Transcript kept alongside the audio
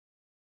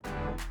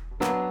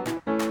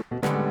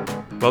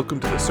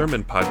Welcome to the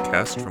Sermon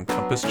Podcast from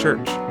Compass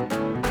Church.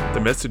 The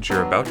message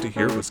you're about to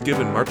hear was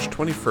given March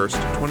 21st,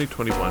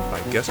 2021 by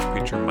guest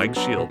preacher Mike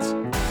Shields.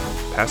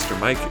 Pastor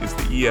Mike is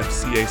the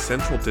EFCA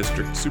Central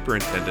District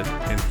Superintendent,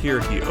 and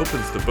here he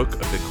opens the book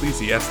of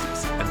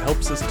Ecclesiastes and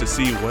helps us to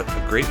see what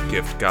a great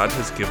gift God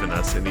has given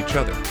us in each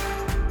other.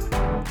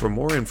 For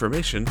more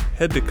information,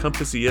 head to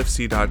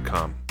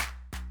compassefc.com.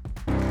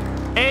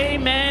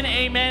 Amen,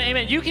 amen,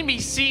 amen. You can be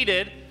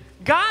seated.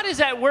 God is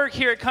at work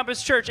here at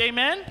Compass Church,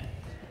 amen?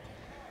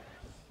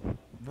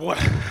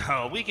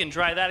 Wow, we can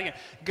try that again.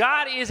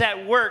 God is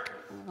at work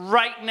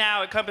right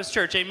now at Compass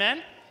Church,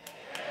 amen?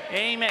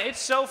 Amen.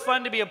 It's so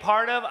fun to be a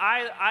part of.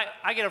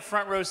 I get a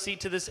front row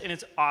seat to this, and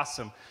it's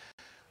awesome.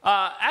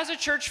 As a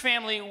church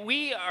family,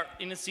 we are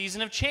in a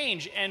season of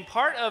change, and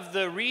part of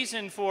the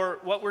reason for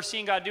what we're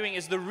seeing God doing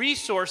is the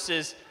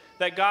resources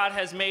that God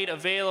has made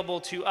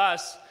available to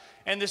us.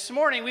 And this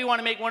morning, we want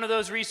to make one of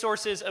those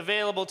resources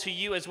available to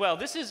you as well.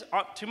 This is,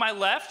 to my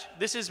left,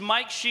 this is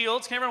Mike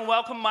Shields. Can everyone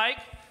welcome Mike?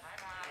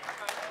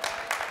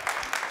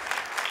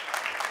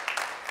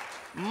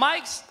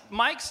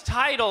 Mike's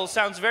title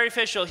sounds very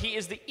official. He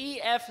is the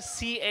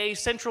EFCA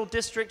Central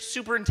District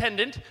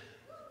Superintendent.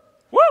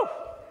 Woo!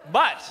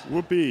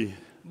 Whoopee.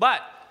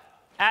 But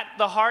at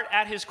the heart,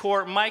 at his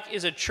core, Mike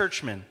is a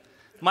churchman.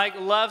 Mike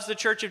loves the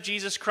Church of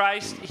Jesus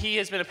Christ. He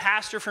has been a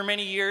pastor for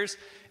many years,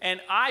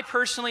 and I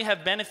personally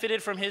have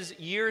benefited from his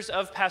years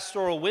of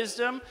pastoral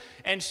wisdom,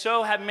 and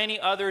so have many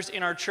others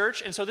in our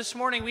church. And so this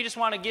morning, we just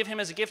want to give him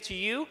as a gift to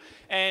you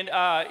and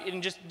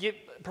just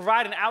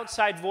provide an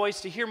outside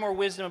voice to hear more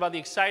wisdom about the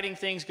exciting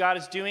things God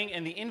is doing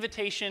and the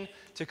invitation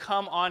to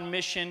come on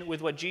mission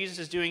with what Jesus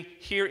is doing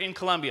here in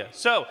Columbia.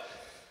 So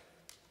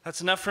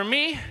that's enough from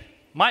me.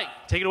 Mike,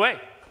 take it away.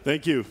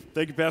 Thank you.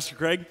 Thank you, Pastor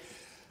Craig.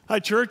 Hi,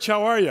 church.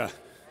 How are you?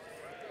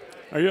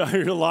 Are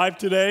you alive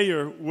today?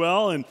 You're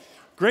well, and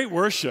great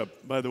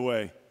worship, by the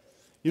way.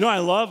 You know, I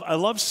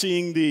love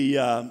seeing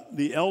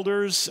the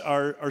elders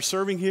are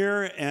serving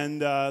here,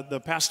 and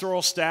the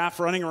pastoral staff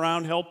running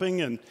around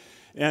helping, and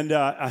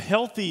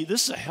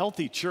this is a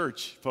healthy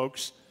church,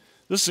 folks.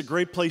 This is a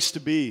great place to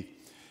be.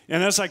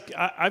 And as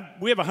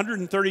we have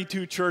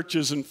 132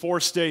 churches in 4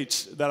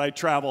 states that I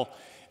travel.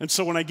 And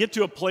so when I get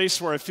to a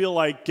place where I feel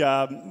like,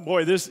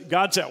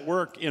 God's at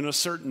work in a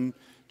certain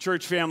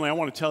church family, I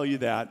want to tell you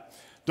that.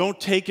 Don't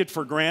take it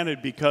for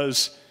granted,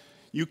 because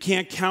you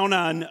can't count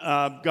on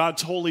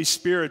God's Holy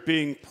Spirit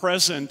being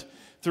present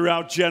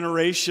throughout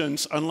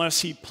generations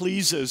unless He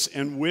pleases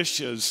and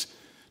wishes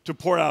to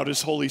pour out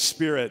His Holy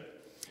Spirit.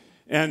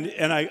 And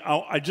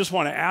I just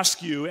want to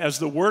ask you, as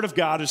the Word of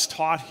God is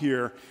taught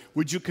here,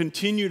 would you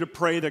continue to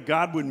pray that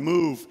God would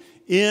move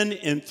in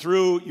and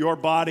through your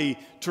body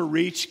to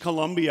reach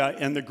Columbia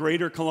and the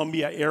greater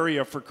Columbia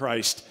area for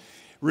Christ?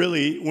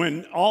 Really,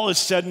 when all is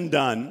said and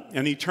done,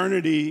 and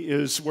eternity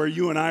is where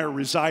you and I are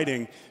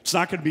residing, it's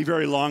not going to be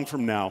very long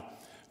from now.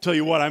 Tell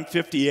you what, I'm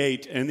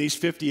 58, and these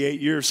 58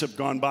 years have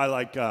gone by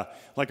like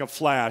a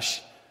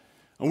flash.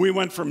 And we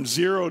went from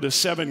 0 to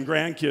 7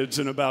 grandkids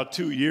in about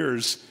 2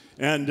 years.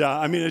 And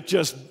it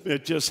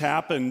just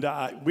happened.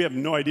 We have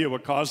no idea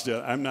what caused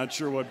it. I'm not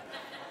sure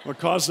what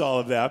caused all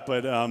of that,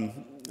 but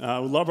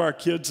we love our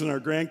kids and our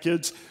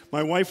grandkids.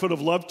 My wife would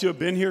have loved to have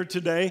been here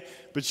today,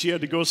 but she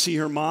had to go see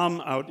her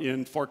mom out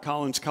in Fort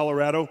Collins,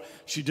 Colorado.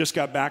 She just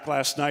got back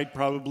last night,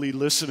 probably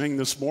listening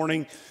this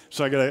morning,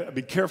 so I got to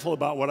be careful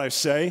about what I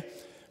say.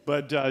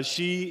 But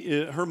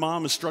her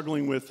mom is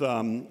struggling with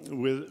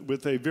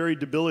a very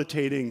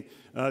debilitating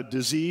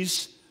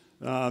disease.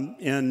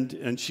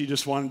 And she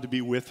just wanted to be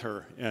with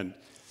her. And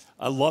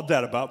I love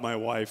that about my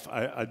wife.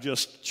 I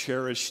just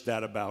cherish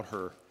that about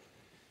her.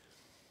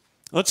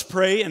 Let's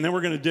pray, and then we're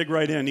going to dig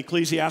right in.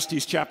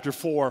 Ecclesiastes chapter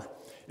 4.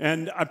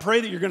 And I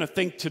pray that you're going to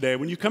think today.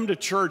 When you come to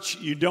church,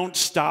 you don't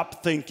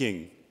stop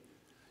thinking.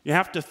 You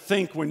have to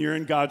think when you're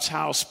in God's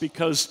house,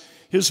 because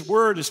His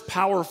Word is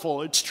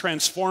powerful. It's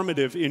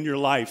transformative in your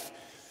life.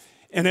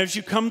 And as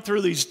you come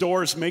through these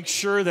doors, make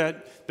sure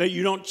that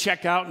you don't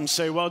check out and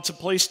say, well, it's a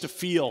place to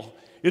feel.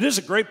 It is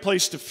a great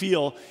place to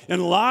feel,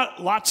 and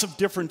lots of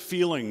different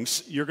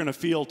feelings you're going to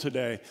feel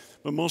today.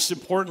 But most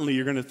importantly,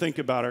 you're going to think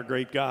about our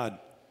great God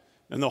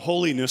and the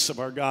holiness of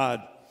our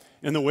God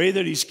and the way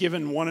that He's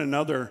given one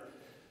another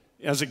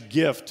as a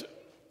gift.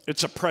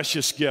 It's a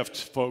precious gift,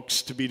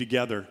 folks, to be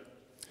together.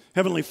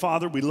 Heavenly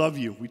Father, we love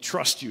You. We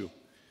trust You.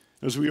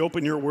 As we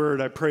open Your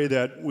Word, I pray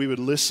that we would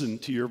listen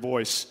to Your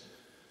voice.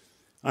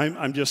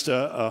 I'm just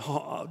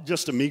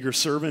a meager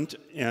servant,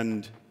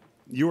 and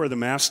You are the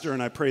master,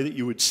 and I pray that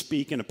You would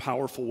speak in a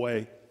powerful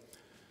way.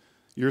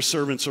 Your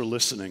servants are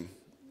listening.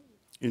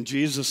 In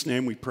Jesus'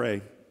 name we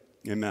pray.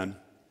 Amen.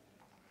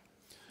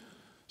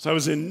 So I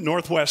was in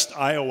northwest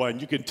Iowa, and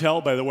you can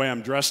tell by the way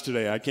I'm dressed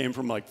today. I came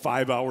from like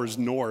 5 hours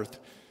north.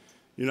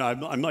 You know,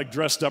 I'm like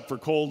dressed up for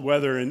cold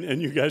weather, and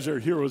you guys are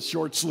here with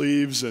short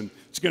sleeves, and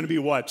it's going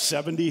to be,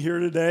 70 here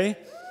today?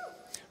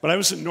 But I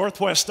was in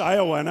northwest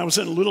Iowa, and I was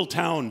in a little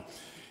town.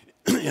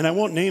 And I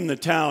won't name the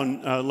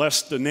town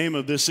lest the name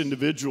of this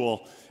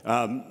individual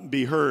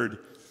be heard.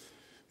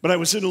 But I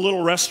was in a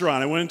little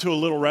restaurant. I went into a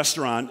little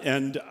restaurant,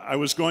 and I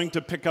was going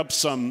to pick up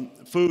some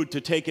food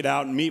to take it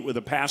out and meet with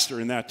a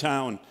pastor in that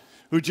town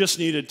who just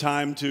needed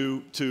time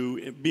to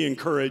be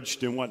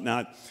encouraged and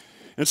whatnot.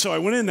 And so I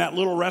went in that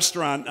little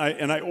restaurant,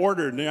 and I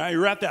ordered. And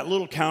you're at that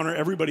little counter.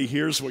 Everybody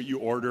hears what you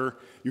order.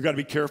 You got to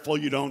be careful.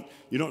 You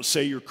don't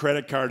say your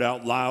credit card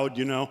out loud,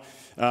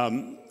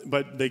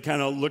 but they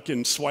kind of look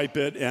and swipe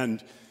it.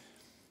 And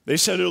they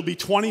said it'll be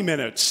 20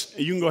 minutes.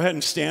 You can go ahead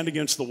and stand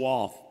against the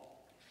wall.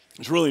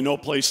 There's really no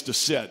place to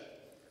sit.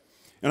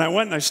 And I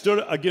went and I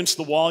stood against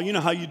the wall. You know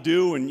how you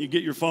do, and you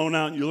get your phone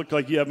out and you look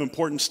like you have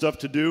important stuff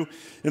to do.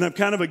 And I'm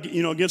kind of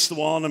against the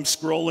wall, and I'm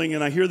scrolling,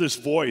 and I hear this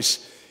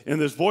voice.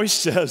 And this voice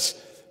says,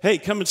 "Hey,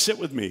 come and sit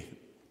with me."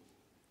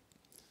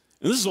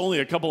 And this is only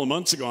a couple of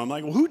months ago. I'm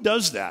like, well, who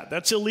does that?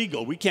 That's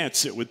illegal. We can't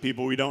sit with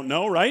people we don't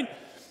know, right?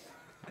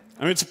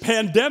 I mean, it's a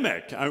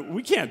pandemic.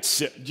 We can't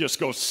just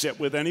go sit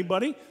with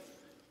anybody.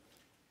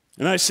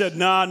 And I said,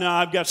 no,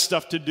 I've got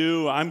stuff to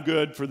do. I'm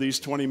good for these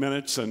 20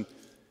 minutes. And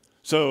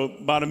so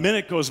about a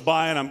minute goes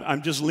by, and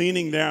I'm just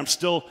leaning there. I'm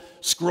still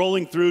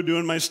scrolling through,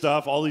 doing my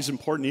stuff, all these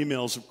important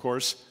emails, of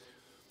course.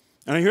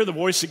 And I hear the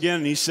voice again,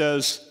 and he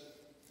says,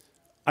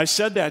 "I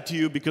said that to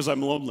you because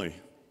I'm lonely.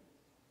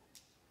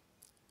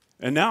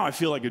 And now I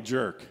feel like a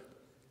jerk."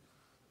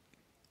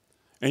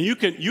 And you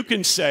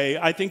can say,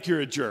 "I think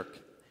you're a jerk."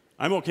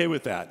 I'm okay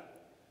with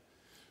that.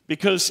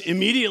 Because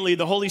immediately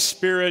the Holy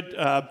Spirit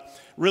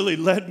really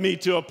led me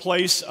to a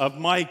place of,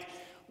 Mike,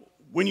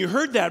 when you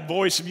heard that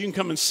voice, if you can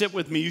come and sit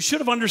with me, you should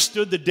have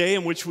understood the day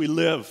in which we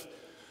live.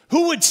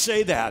 Who would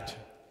say that?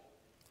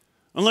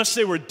 Unless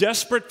they were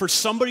desperate for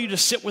somebody to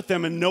sit with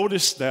them and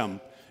notice them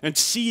and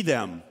see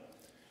them.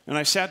 And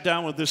I sat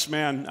down with this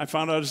man. I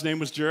found out his name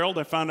was Gerald.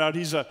 I found out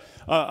he's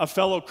a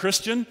fellow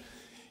Christian.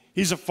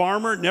 He's a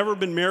farmer, never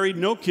been married,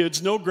 no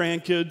kids, no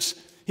grandkids.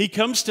 He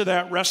comes to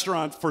that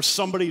restaurant for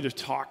somebody to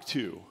talk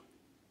to.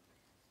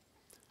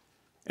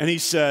 And he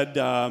said,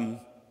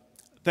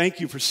 "Thank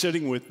you for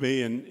sitting with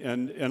me."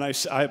 And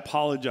I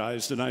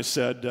apologized, and I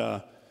said,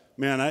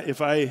 "Man,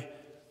 if I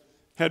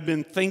had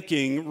been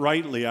thinking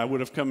rightly, I would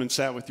have come and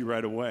sat with you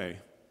right away."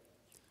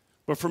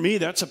 But for me,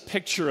 that's a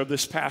picture of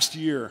this past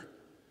year.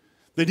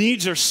 The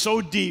needs are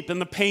so deep, and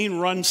the pain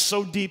runs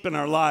so deep in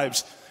our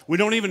lives, we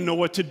don't even know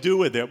what to do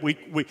with it.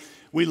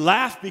 We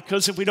laugh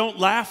because if we don't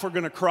laugh, we're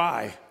going to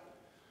cry.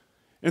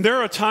 And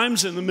there are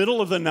times in the middle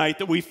of the night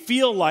that we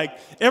feel like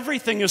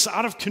everything is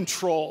out of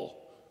control.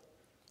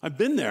 I've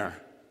been there.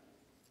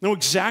 I know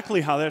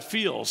exactly how that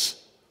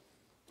feels.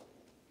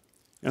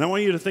 And I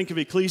want you to think of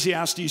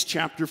Ecclesiastes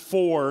chapter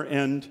 4,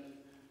 and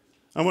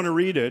I want to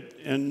read it,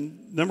 and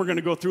then we're going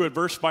to go through it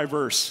verse by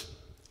verse.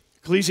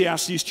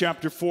 Ecclesiastes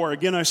chapter 4.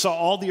 Again, I saw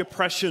all the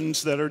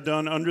oppressions that are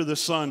done under the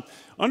sun.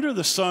 Under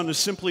the sun is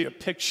simply a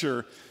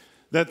picture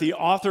that the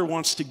author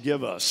wants to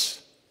give us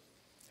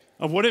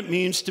of what it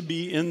means to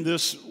be in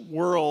this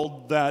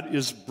world that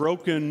is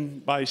broken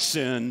by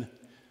sin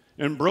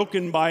and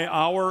broken by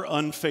our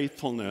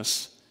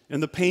unfaithfulness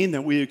and the pain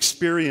that we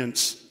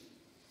experience.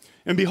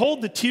 And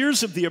behold, the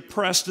tears of the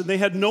oppressed, and they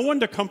had no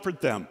one to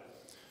comfort them.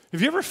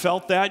 Have you ever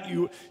felt that?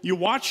 You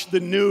watch the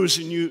news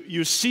and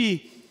you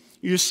see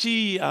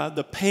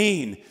the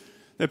pain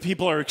that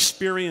people are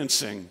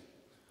experiencing.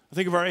 I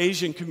think of our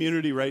Asian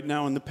community right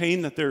now and the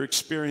pain that they're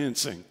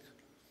experiencing.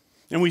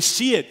 And we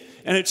see it,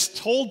 and it's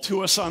told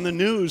to us on the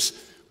news,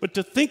 but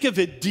to think of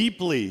it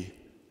deeply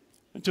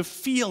and to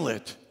feel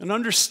it and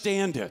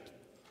understand it.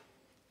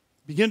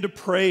 Begin to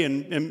pray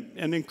and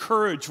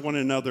encourage one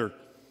another.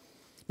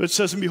 But it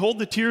says, "And behold,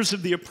 the tears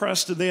of the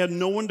oppressed, and they had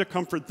no one to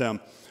comfort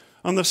them.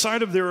 On the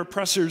side of their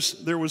oppressors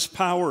there was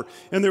power,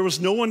 and there was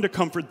no one to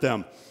comfort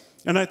them.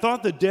 And I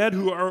thought the dead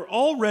who are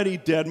already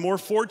dead more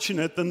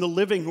fortunate than the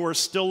living who are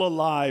still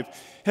alive."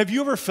 Have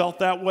you ever felt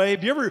that way?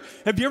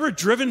 Have you ever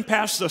driven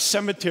past a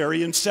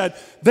cemetery and said,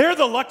 "They're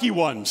the lucky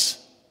ones"?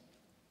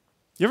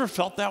 You ever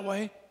felt that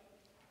way?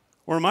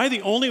 Or am I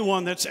the only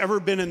one that's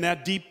ever been in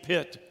that deep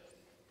pit?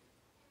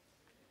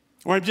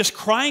 Or I'm just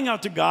crying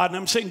out to God and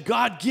I'm saying,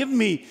 "God, give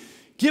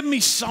me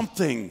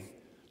something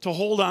to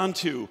hold on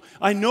to.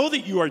 I know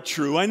that you are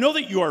true. I know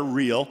that you are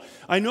real.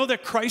 I know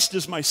that Christ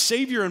is my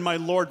Savior and my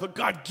Lord, but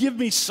God, give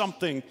me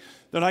something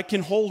that I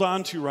can hold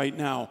on to right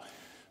now."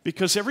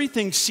 Because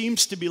everything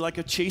seems to be like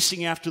a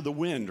chasing after the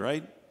wind,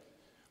 right?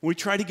 When we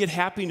try to get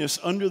happiness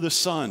under the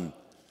sun,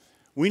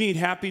 we need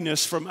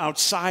happiness from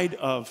outside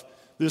of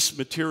this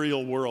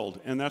material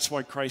world, and that's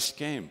why Christ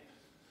came.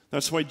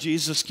 That's why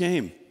Jesus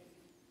came.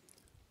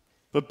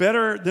 But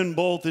better than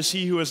both is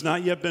he who has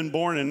not yet been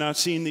born and not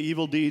seen the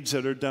evil deeds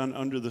that are done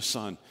under the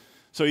sun.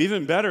 So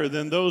even better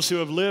than those who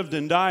have lived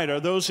and died are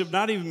those who have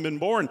not even been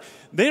born.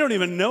 They don't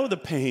even know the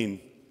pain.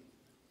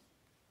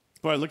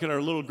 Boy, I look at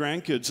our little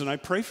grandkids and I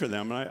pray for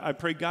them. And I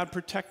pray God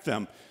protect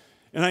them.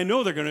 And I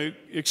know they're going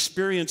to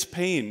experience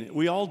pain.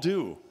 We all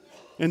do.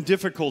 And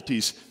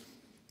difficulties.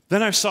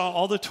 Then I saw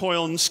all the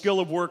toil and skill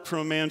of work from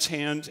a man's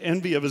hands,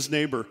 envy of his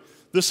neighbor.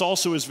 This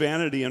also is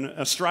vanity and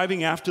a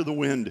striving after the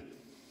wind.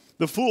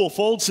 The fool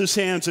folds his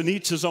hands and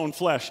eats his own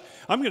flesh.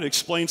 I'm going to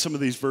explain some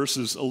of these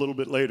verses a little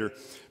bit later.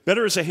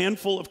 Better is a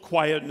handful of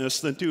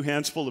quietness than 2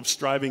 handsful of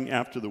striving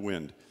after the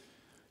wind.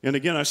 And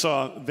again, I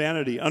saw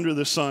vanity under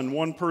the sun,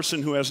 one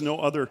person who has no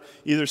other,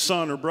 either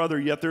son or brother,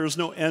 yet there is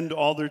no end to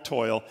all their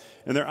toil,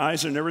 and their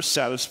eyes are never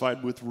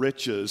satisfied with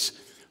riches.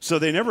 So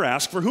they never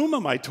ask, for whom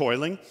am I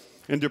toiling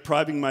and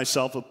depriving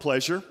myself of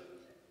pleasure?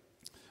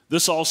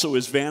 This also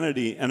is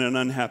vanity and an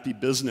unhappy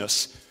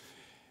business.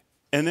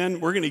 And then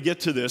we're going to get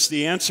to this.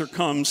 The answer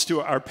comes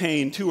to our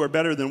pain. 2 are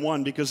better than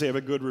 1 because they have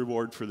a good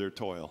reward for their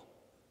toil.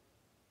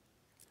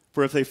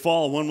 For if they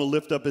fall, one will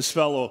lift up his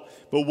fellow.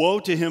 But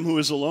woe to him who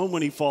is alone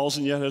when he falls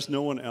and yet has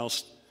no one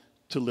else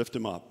to lift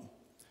him up.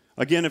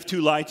 Again, if 2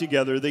 lie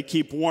together, they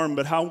keep warm.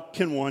 But how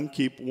can one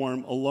keep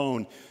warm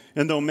alone?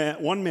 And though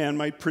one man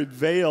might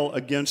prevail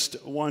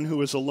against one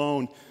who is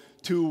alone,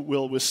 2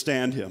 will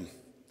withstand him.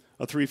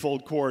 A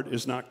threefold cord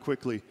is not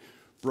quickly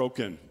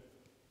broken.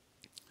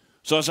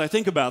 So as I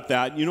think about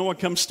that, you know what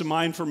comes to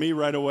mind for me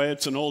right away?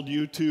 It's an old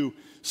U2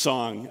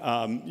 song.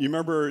 You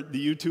remember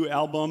the U2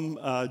 album,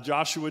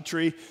 Joshua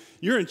Tree?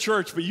 You're in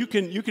church, but you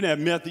can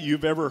admit that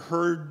you've ever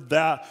heard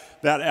that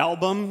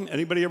album.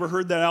 Anybody ever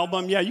heard that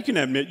album? Yeah, you can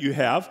admit you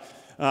have.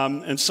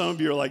 And some of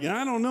you are like,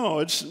 I don't know,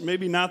 it's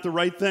maybe not the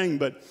right thing.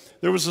 But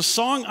there was a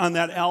song on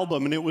that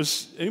album, and it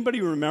was,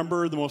 anybody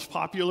remember the most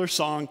popular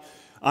song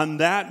on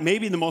that,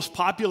 maybe the most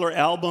popular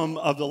album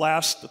of the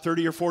last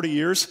 30 or 40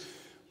 years?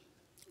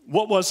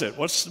 What was it?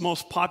 What's the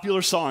most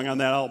popular song on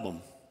that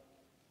album?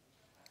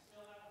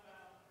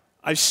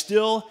 I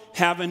still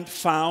haven't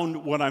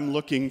found what I'm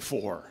looking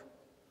for.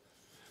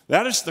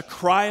 That is the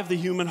cry of the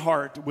human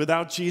heart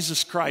without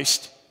Jesus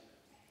Christ.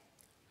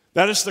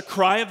 That is the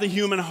cry of the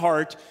human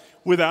heart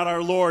without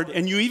our Lord.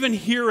 And you even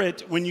hear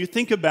it when you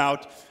think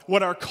about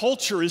what our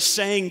culture is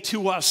saying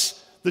to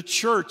us, the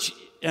church.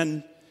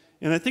 And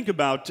I think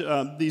about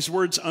these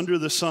words, under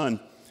the sun.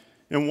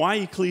 And why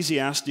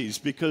Ecclesiastes?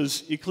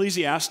 Because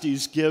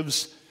Ecclesiastes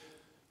gives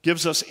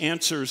us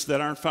answers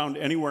that aren't found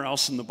anywhere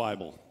else in the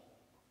Bible.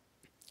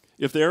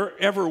 If there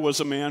ever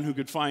was a man who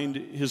could find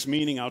his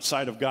meaning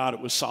outside of God,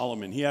 it was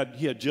Solomon. He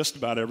had just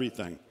about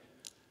everything.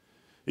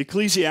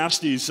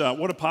 Ecclesiastes,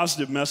 what a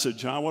positive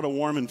message, huh? What a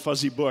warm and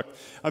fuzzy book.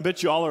 I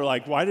bet you all are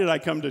like, why did I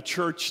come to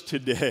church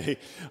today?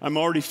 I'm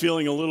already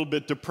feeling a little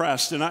bit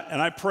depressed. And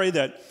I pray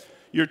that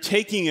you're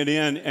taking it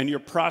in and you're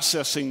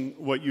processing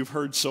what you've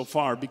heard so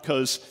far,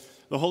 because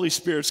the Holy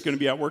Spirit's going to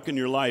be at work in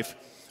your life.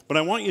 But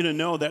I want you to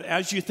know that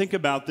as you think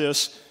about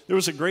this, there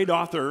was a great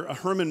author,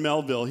 Herman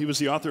Melville. He was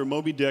the author of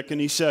Moby Dick,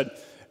 and he said,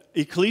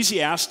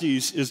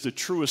 Ecclesiastes is the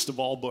truest of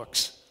all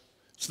books.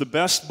 It's the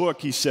best book,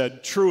 he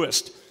said,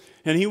 truest.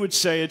 And he would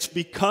say, it's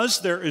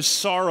because there is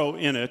sorrow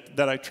in it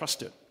that I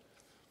trust it.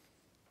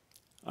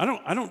 I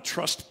don't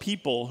trust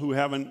people who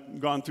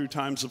haven't gone through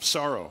times of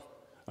sorrow.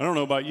 I don't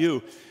know about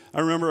you. I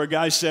remember a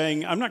guy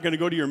saying, I'm not going to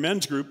go to your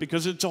men's group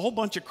because it's a whole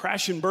bunch of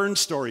crash and burn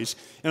stories.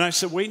 And I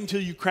said, wait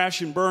until you crash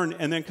and burn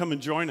and then come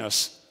and join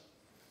us.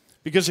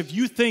 Because if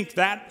you think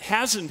that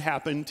hasn't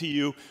happened to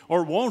you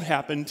or won't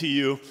happen to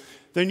you,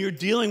 then you're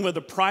dealing with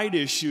a pride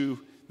issue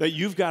that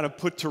you've got to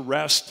put to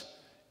rest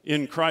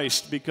in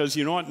Christ. Because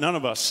you know what? None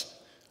of us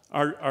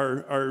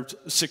are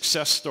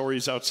success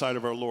stories outside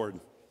of our Lord.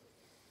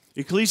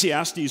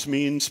 Ecclesiastes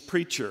means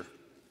preacher.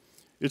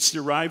 It's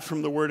derived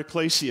from the word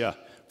ecclesia,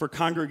 for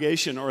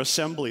congregation or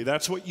assembly.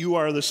 That's what you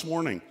are this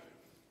morning.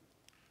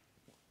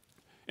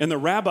 And the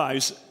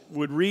rabbis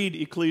would read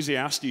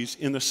Ecclesiastes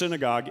in the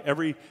synagogue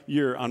every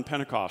year on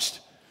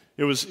Pentecost.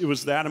 It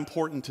was that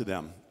important to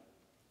them.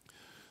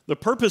 The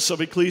purpose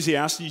of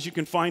Ecclesiastes, you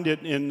can find it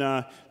in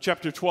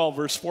chapter 12,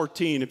 verse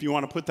 14, if you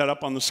want to put that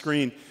up on the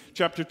screen.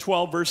 Chapter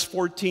 12, verse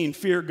 14,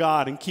 fear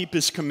God and keep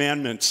his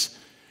commandments,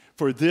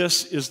 for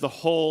this is the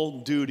whole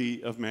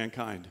duty of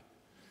mankind.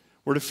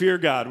 We're to fear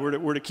God.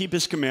 We're to keep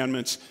his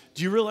commandments.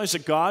 Do you realize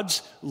that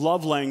God's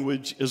love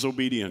language is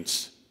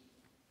obedience?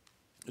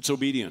 It's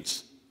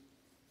obedience.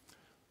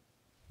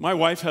 My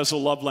wife has a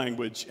love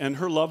language, and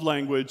her love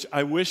language,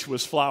 I wish,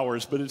 was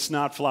flowers, but it's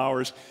not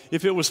flowers.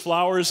 If it was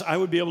flowers, I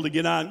would be able to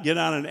get on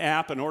an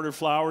app and order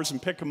flowers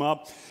and pick them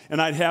up, and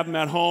I'd have them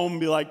at home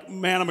and be like,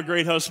 man, I'm a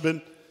great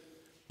husband.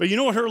 But you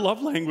know what her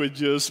love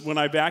language is? When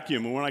I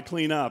vacuum and when I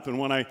clean up and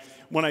when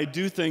I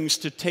do things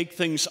to take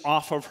things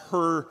off of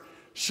her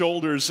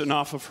shoulders and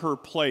off of her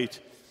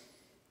plate.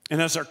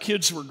 And as our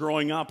kids were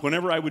growing up,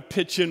 whenever I would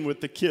pitch in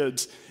with the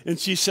kids, and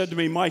she said to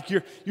me, Mike,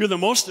 you're the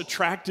most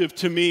attractive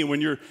to me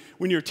when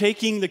you're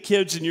taking the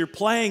kids and you're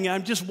playing.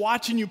 I'm just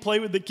watching you play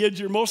with the kids.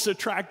 You're most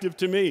attractive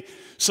to me.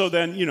 So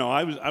then,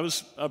 I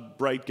was a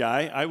bright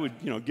guy. I would,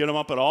 get them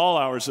up at all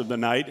hours of the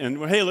night and,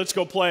 hey, let's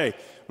go play. I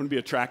want to be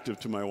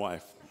attractive to my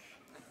wife.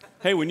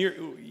 Hey, when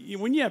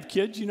you have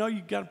kids, you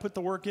got to put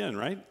the work in,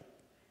 right?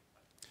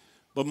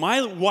 But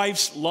my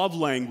wife's love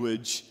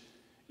language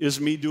is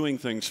me doing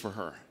things for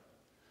her.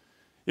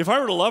 If I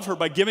were to love her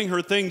by giving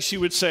her things, she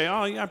would say,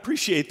 oh, yeah, I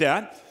appreciate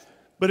that.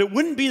 But it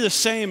wouldn't be the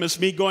same as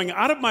me going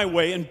out of my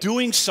way and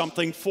doing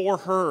something for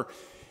her.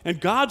 And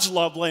God's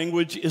love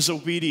language is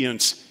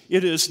obedience.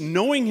 It is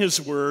knowing His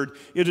word.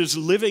 It is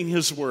living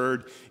His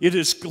word. It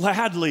is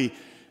gladly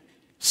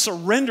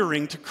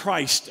surrendering to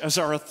Christ as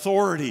our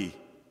authority.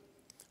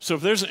 So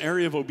if there's an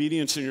area of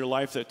obedience in your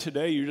life that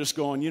today you're just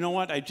going, you know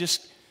what, I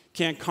just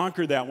can't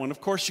conquer that one.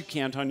 Of course you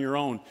can't on your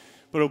own.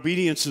 But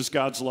obedience is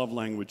God's love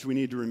language. We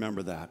need to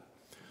remember that.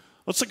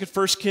 Let's look at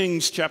 1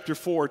 Kings chapter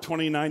 4,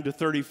 29 to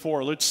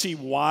 34. Let's see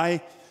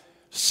why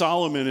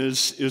Solomon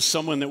is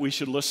someone that we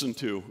should listen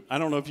to. I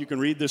don't know if you can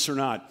read this or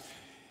not.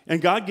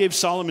 And God gave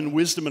Solomon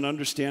wisdom and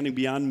understanding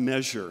beyond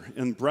measure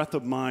and breadth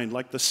of mind,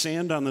 like the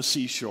sand on the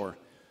seashore,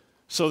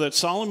 so that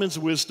Solomon's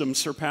wisdom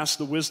surpassed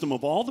the wisdom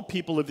of all the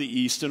people of the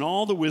East and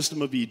all the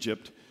wisdom of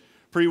Egypt.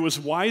 For he was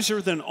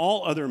wiser than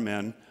all other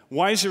men,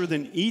 wiser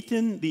than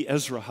Ethan the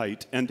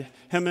Ezrahite, and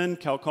Heman,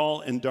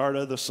 Calcol, and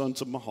Darda, the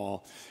sons of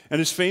Mahal. And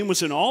his fame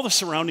was in all the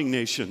surrounding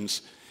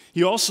nations.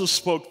 He also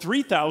spoke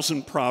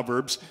 3,000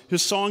 proverbs.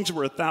 His songs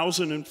were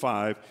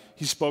 1,005.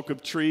 He spoke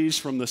of trees,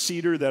 from the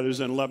cedar that is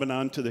in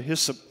Lebanon to the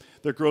hyssop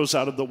that grows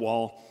out of the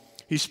wall.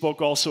 He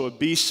spoke also of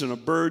beasts and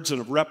of birds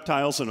and of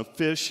reptiles and of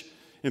fish.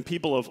 And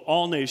people of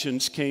all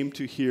nations came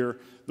to hear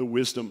the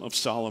wisdom of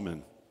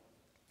Solomon.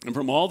 And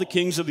from all the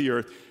kings of the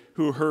earth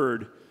who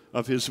heard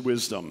of his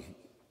wisdom.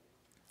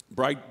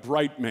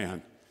 Bright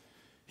man.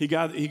 He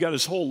got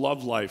his whole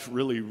love life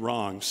really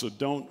wrong. So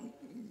don't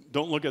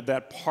look at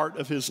that part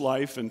of his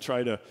life and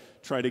try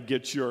to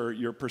get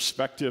your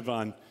perspective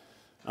on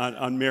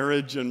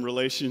marriage and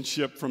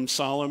relationship from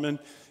Solomon.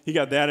 He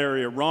got that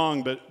area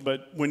wrong,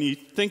 but when you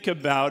think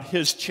about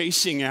his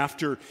chasing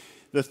after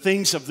the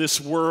things of this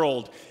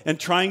world and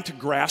trying to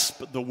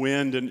grasp the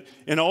wind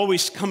and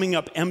always coming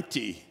up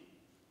empty,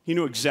 he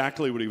knew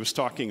exactly what he was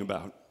talking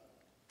about.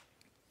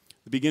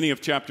 The beginning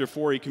of chapter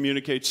 4, he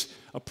communicates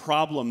a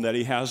problem that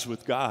he has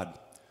with God.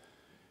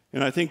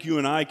 And I think you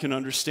and I can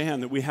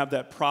understand that we have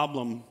that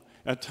problem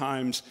at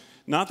times.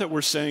 Not that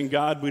we're saying,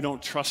 God, we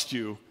don't trust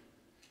you.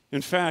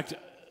 In fact,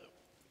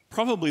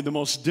 probably the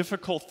most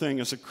difficult thing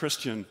as a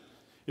Christian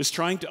is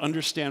trying to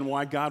understand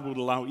why God would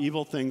allow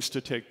evil things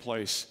to take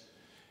place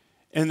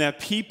and that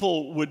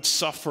people would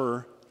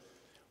suffer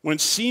when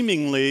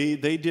seemingly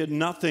they did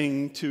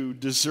nothing to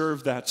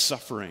deserve that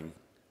suffering.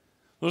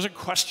 Those are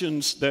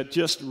questions that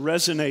just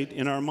resonate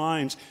in our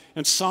minds.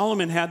 And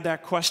Solomon had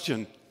that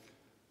question.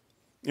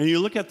 And you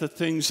look at the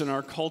things in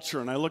our culture,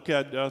 and I look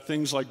at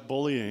things like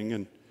bullying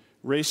and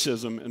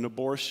racism and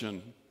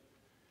abortion,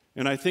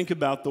 and I think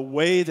about the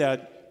way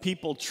that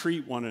people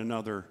treat one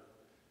another.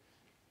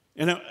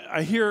 And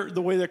I hear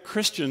the way that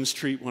Christians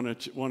treat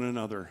one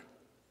another,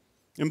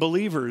 and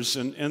believers,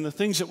 and the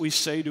things that we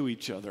say to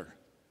each other.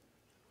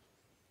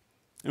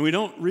 And we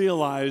don't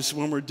realize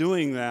when we're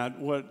doing that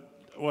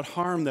what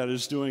harm that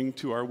is doing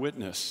to our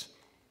witness.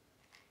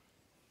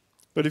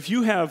 But if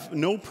you have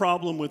no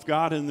problem with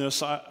God in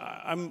this,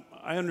 I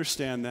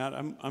understand that.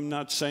 I'm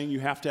not saying you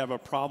have to have a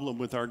problem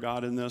with our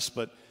God in this,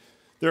 but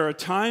there are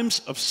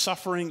times of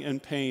suffering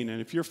and pain.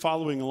 And if you're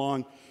following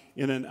along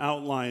in an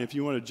outline, if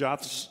you want to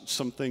jot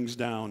some things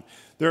down,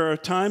 there are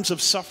times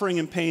of suffering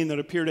and pain that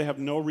appear to have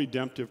no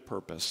redemptive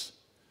purpose.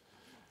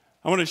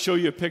 I want to show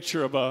you a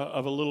picture of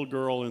a little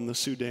girl in the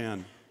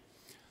Sudan.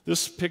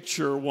 This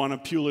picture won a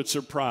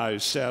Pulitzer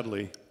Prize,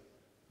 sadly.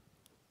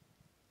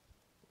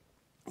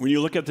 When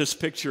you look at this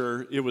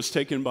picture, it was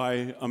taken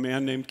by a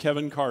man named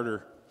Kevin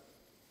Carter.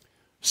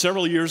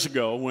 Several years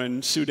ago,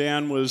 when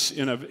Sudan was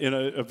in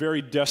a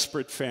very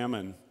desperate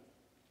famine.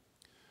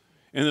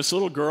 And this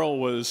little girl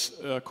was,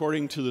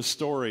 according to the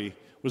story,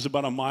 was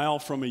about a mile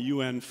from a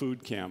UN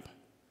food camp.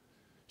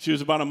 She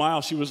was about a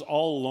mile. She was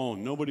all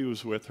alone. Nobody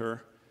was with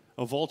her.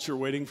 A vulture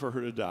waiting for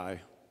her to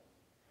die.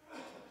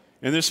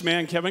 And this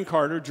man, Kevin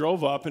Carter,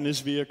 drove up in his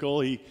vehicle.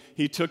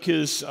 He took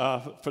his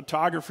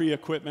photography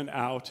equipment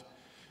out.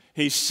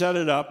 He set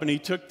it up, and he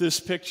took this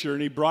picture,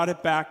 and he brought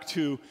it back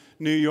to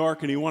New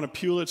York, and he won a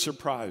Pulitzer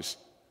Prize.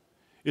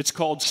 It's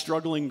called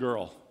Struggling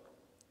Girl.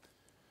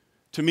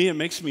 To me, it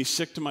makes me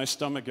sick to my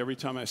stomach every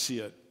time I see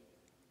it.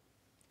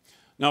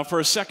 Now, for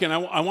a second,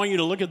 I want you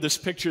to look at this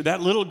picture.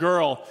 That little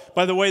girl,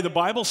 by the way, the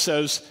Bible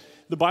says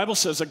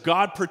that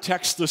God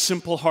protects the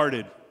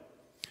simple-hearted.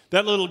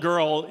 That little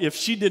girl, if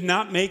she did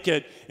not make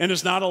it and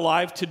is not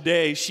alive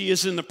today, she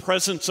is in the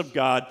presence of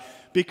God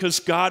because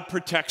God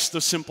protects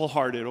the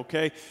simple-hearted,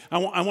 okay? I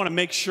want to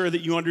make sure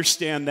that you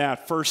understand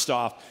that, first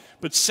off.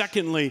 But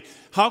secondly,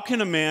 how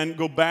can a man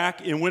go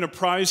back and win a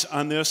prize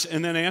on this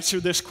and then answer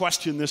this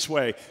question this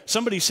way?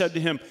 Somebody said to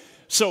him,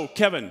 so,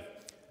 Kevin,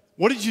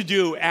 what did you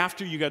do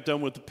after you got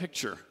done with the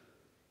picture?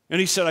 And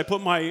he said, I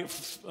put my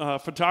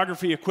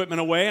photography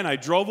equipment away and I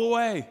drove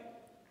away.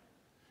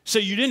 So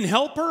you didn't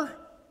help her?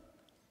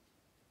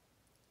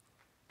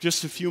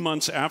 Just a few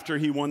months after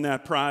he won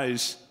that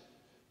prize,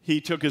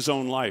 he took his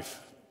own life.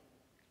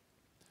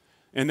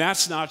 And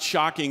that's not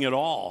shocking at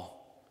all.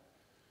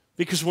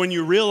 Because when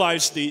you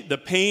realize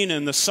the pain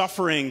and the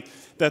suffering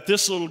that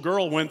this little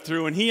girl went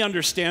through, and he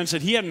understands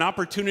that he had an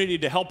opportunity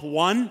to help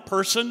one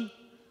person,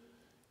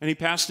 and he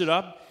passed it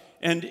up,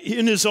 And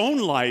in his own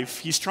life,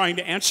 he's trying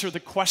to answer the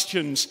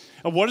questions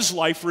of what is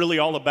life really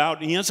all about,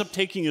 and he ends up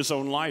taking his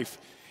own life.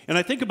 And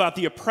I think about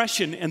the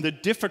oppression and the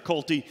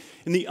difficulty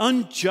and the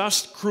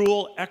unjust,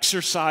 cruel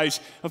exercise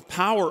of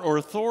power or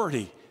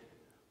authority.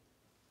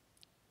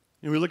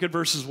 And we look at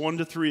verses 1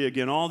 to 3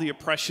 again, all the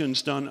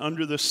oppressions done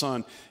under the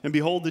sun. And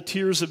behold, the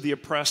tears of the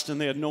oppressed, and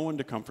they had no one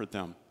to comfort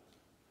them.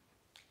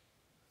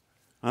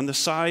 On the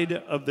side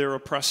of their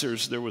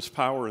oppressors, there was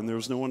power, and there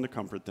was no one to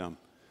comfort them.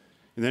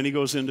 And then he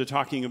goes into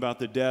talking about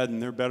the dead,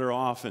 and they're better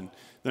off. And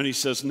then he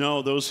says,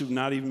 no, those who've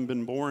not even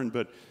been born.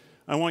 But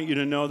I want you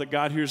to know that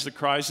God hears the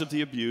cries of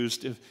the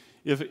abused.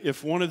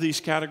 If one of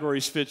these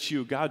categories fits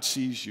you, God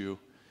sees you.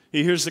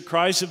 He hears the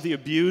cries of the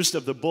abused,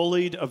 of the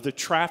bullied, of the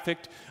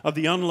trafficked, of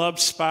the unloved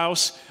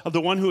spouse, of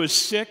the one who is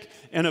sick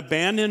and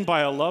abandoned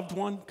by a loved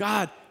one.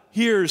 God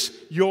hears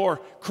your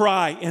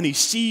cry, and he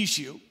sees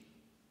you.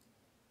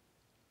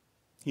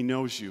 He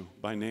knows you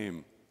by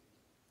name.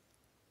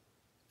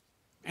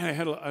 And I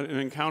had an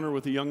encounter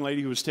with a young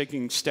lady who was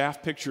taking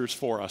staff pictures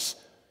for us.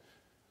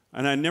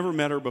 And I never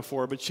met her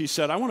before, but she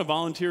said, I want to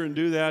volunteer and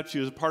do that. She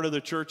was a part of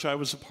the church I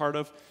was a part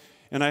of.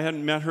 And I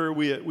hadn't met her.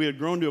 We had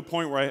grown to a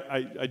point where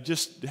I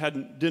just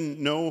didn't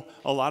know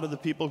a lot of the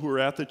people who were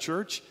at the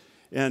church.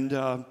 And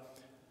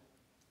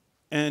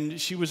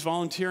she was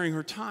volunteering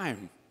her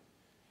time.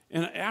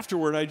 And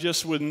afterward, I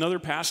just, with another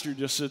pastor,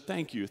 just said,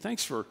 thank you.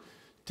 Thanks for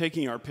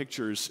taking our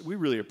pictures. We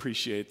really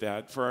appreciate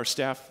that. For our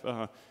staff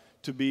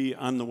to be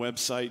on the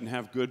website and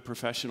have good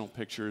professional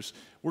pictures,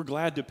 we're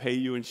glad to pay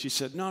you. And she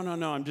said, no,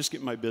 I'm just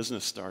getting my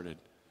business started.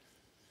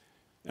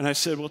 And I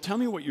said, well, tell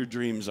me what your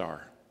dreams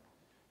are.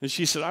 And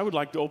she said, I would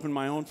like to open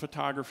my own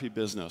photography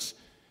business.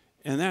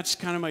 And that's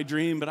kind of my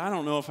dream, but I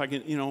don't know if I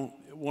can,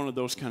 one of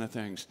those kind of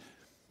things.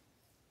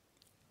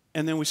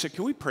 And then we said,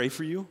 can we pray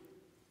for you?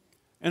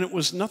 And it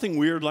was nothing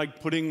weird like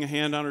putting a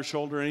hand on her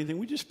shoulder or anything.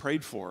 We just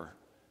prayed for her.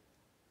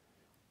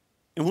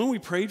 And when we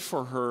prayed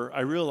for her,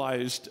 I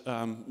realized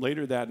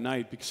later that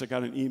night, because I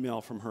got an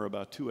email from her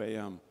about 2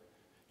 a.m.,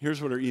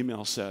 here's what her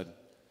email said.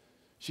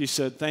 She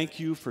said, thank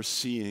you for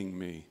seeing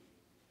me.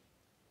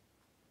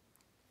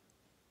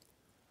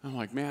 I'm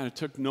like, man, it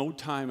took no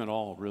time at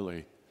all,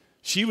 really.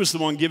 She was the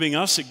one giving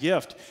us a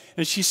gift.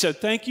 And she said,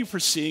 thank you for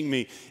seeing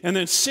me. And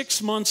then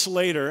 6 months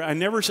later, I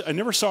never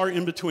saw her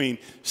in between.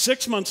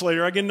 6 months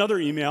later, I get another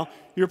email.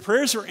 Your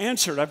prayers are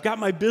answered. I've got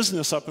my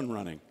business up and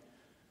running.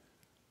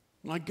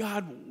 My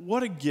God,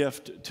 what a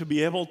gift to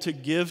be able to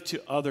give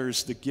to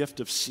others the gift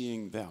of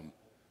seeing them.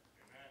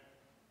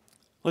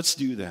 Let's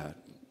do that.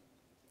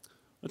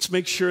 Let's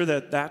make sure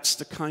that that's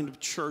the kind of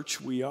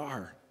church we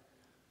are.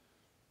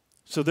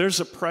 So there's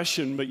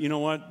oppression, but you know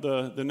what?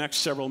 The next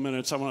several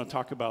minutes, I want to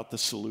talk about the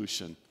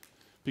solution,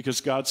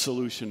 because God's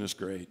solution is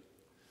great.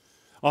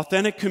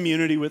 Authentic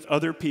community with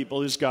other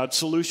people is God's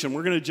solution.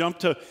 We're going to jump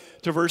to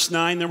verse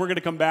 9, then we're going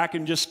to come back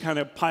and just kind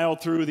of pile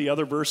through the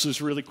other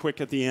verses really quick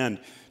at the end.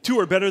 2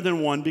 are better than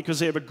 1 because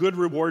they have a good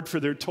reward for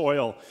their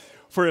toil.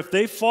 For if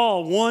they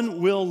fall,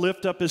 one will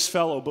lift up his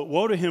fellow, but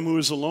woe to him who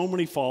is alone when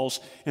he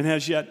falls and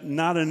has yet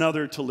not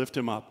another to lift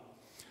him up.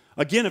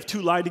 Again, if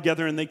 2 lie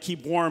together and they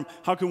keep warm,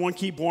 how can one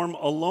keep warm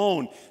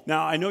alone?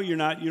 Now, I know you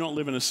don't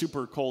live in a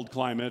super cold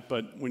climate,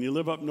 but when you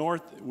live up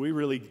north, we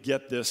really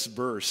get this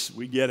verse.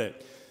 We get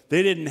it.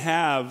 They didn't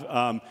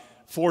have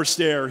forced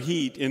air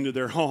heat into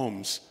their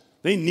homes.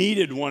 They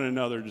needed one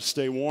another to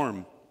stay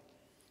warm.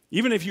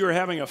 Even if you were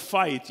having a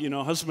fight,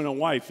 husband and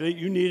wife,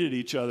 you needed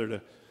each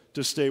other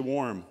to stay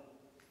warm.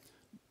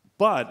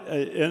 But,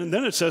 and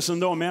then it says,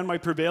 and though a man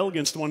might prevail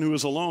against one who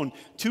is alone,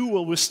 2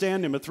 will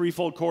withstand him. A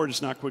threefold cord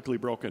is not quickly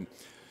broken.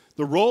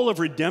 The role of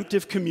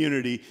redemptive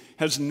community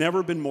has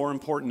never been more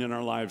important in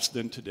our lives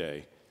than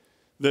today.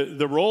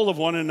 The role of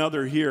one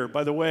another here,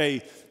 by the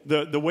way,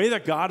 the way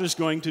that God is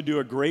going to do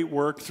a great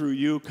work through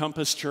you,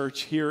 Compass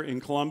Church, here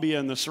in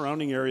Columbia and the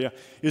surrounding area,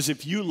 is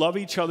if you love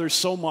each other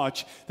so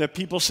much that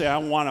people say, I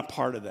want a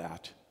part of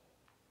that.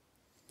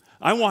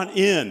 I want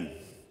in.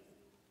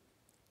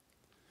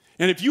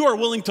 And if you are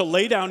willing to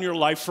lay down your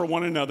life for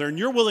one another, and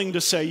you're willing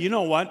to say, you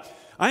know what,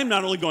 I am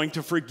not only going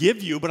to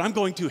forgive you, but I'm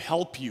going to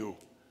help you.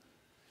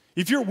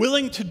 If you're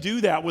willing to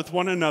do that with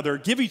one another,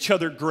 give each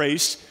other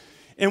grace,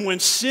 and when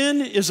sin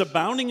is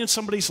abounding in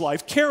somebody's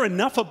life, care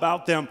enough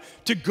about them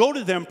to go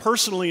to them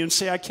personally and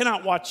say, I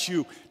cannot watch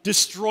you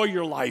destroy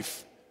your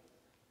life.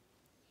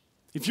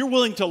 If you're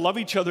willing to love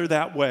each other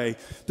that way,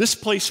 this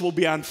place will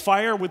be on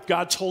fire with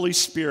God's Holy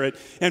Spirit,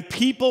 and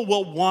people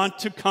will want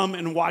to come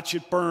and watch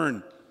it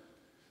burn.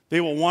 They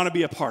will want to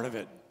be a part of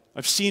it.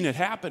 I've seen it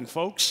happen,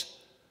 folks.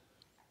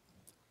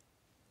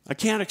 I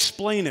can't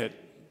explain it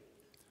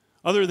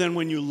other than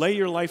when you lay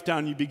your life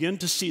down, you begin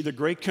to see the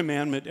great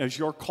commandment as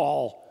your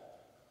call.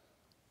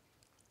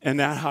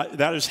 And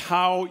that is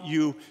how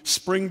you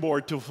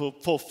springboard to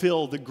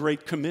fulfill the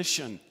Great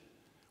Commission.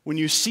 When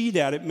you see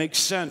that, it makes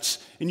sense,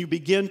 and you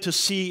begin to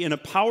see in a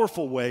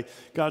powerful way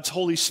God's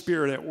Holy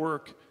Spirit at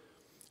work.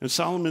 And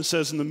Solomon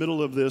says in the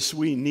middle of this,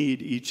 we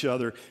need each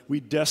other. We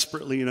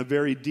desperately, in a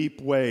very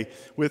deep way,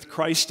 with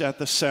Christ at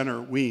the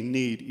center, we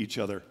need each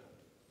other.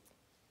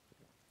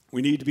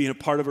 We need to be a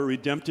part of a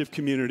redemptive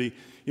community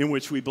in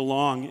which we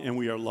belong and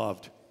we are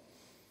loved.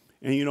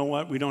 And you know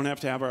what? We don't have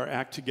to have our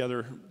act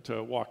together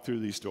to walk through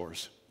these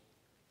doors.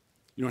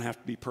 You don't have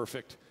to be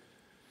perfect.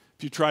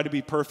 If you try to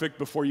be perfect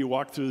before you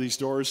walk through these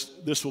doors,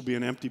 this will be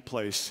an empty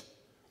place.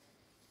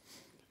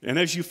 And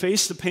as you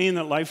face the pain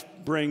that life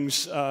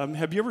brings,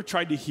 have you ever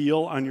tried to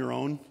heal on your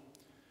own?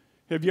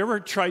 Have you ever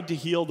tried to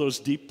heal those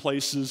deep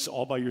places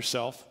all by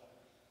yourself?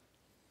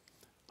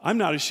 I'm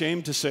not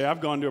ashamed to say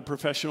I've gone to a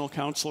professional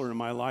counselor in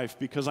my life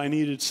because I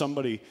needed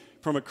somebody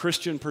from a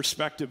Christian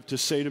perspective to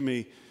say to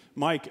me,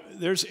 Mike,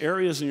 there's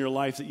areas in your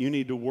life that you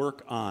need to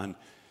work on.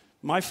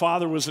 My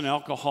father was an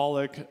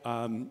alcoholic.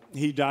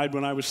 He died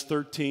when I was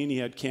 13. He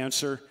had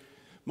cancer.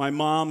 My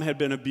mom had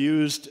been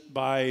abused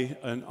by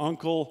an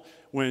uncle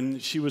when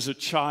she was a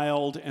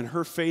child, and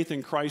her faith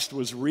in Christ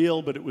was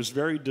real, but it was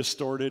very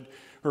distorted.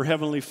 Her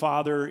heavenly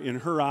Father, in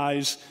her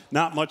eyes,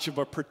 not much of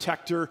a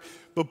protector,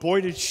 but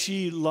boy, did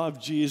she love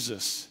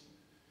Jesus.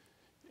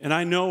 And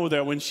I know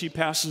that when she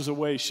passes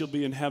away, she'll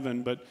be in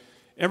heaven, but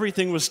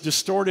everything was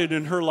distorted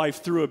in her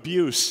life through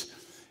abuse.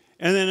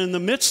 And then in the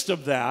midst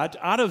of that,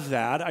 out of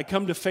that, I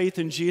come to faith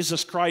in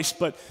Jesus Christ.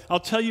 But I'll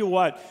tell you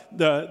what,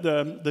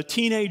 the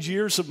teenage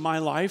years of my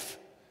life,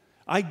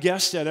 I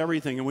guessed at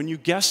everything. And when you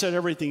guess at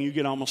everything, you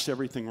get almost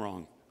everything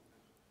wrong.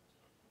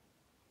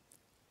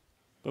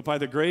 But by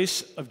the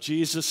grace of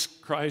Jesus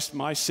Christ,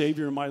 my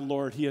Savior and my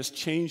Lord, He has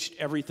changed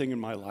everything in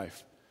my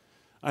life.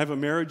 I have a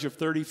marriage of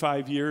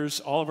 35 years.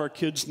 All of our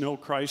kids know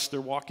Christ. They're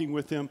walking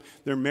with Him.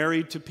 They're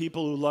married to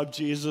people who love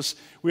Jesus.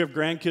 We have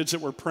grandkids that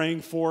we're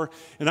praying for.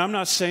 And I'm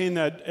not saying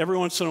that every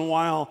once in a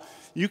while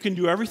you can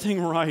do everything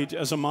right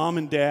as a mom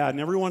and dad, and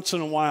every once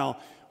in a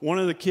while one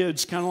of the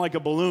kids, kind of like a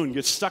balloon,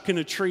 gets stuck in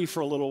a tree for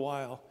a little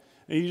while.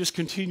 And you just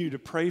continue to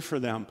pray for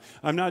them.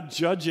 I'm not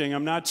judging.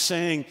 I'm not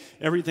saying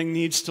everything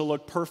needs to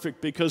look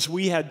perfect, because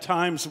we had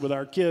times with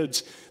our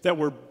kids that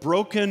were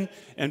broken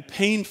and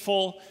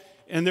painful.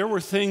 And there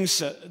were things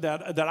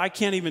that I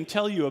can't even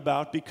tell you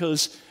about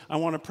because I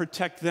want to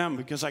protect them,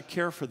 because I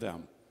care for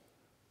them.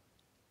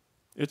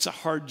 It's a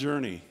hard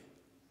journey,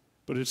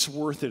 but it's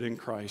worth it in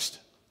Christ.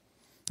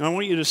 And I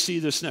want you to see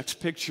this next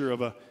picture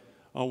of a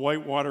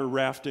whitewater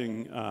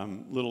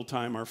rafting little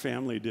time our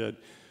family did.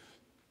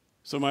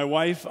 So my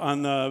wife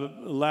on the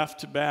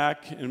left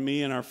back and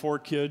me and our 4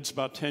 kids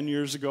about 10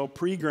 years ago,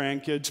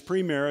 pre-grandkids,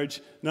 pre-marriage,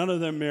 none of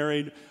them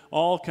married,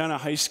 all kind of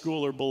high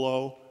school or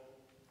below.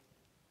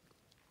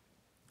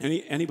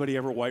 Anybody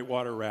ever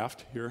whitewater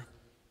raft here?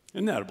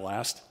 Isn't that a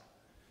blast?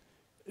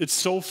 It's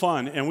so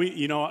fun.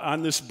 And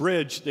on this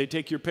bridge, they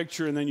take your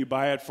picture and then you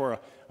buy it for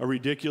a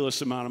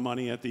ridiculous amount of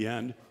money at the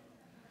end.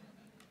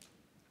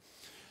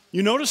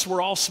 You notice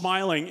we're all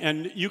smiling,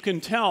 and you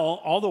can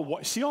tell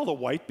see all the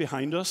white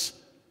behind us?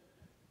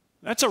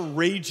 That's a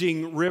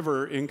raging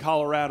river in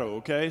Colorado,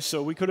 okay?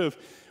 So we could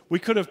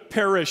have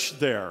perished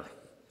there.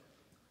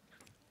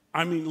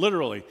 I mean,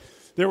 literally.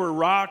 There were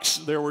rocks,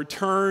 there were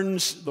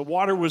turns, the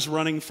water was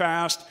running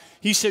fast.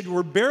 He said,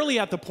 we're barely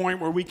at the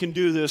point where we can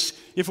do this.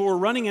 If it were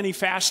running any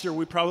faster,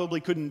 we probably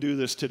couldn't do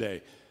this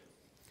today.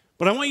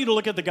 But I want you to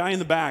look at the guy in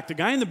the back. The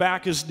guy in the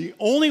back is the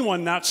only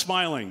one not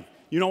smiling.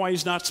 You know why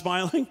he's not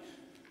smiling?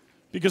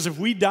 Because if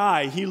we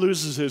die, he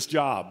loses his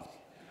job.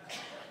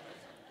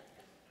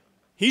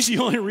 He's the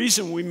only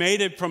reason we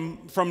made it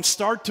from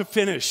start to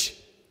finish.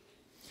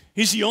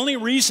 He's the only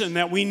reason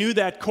that we knew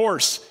that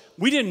course.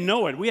 We didn't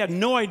know it. We had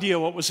no idea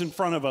what was in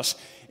front of us.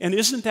 And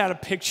isn't that a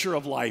picture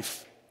of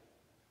life?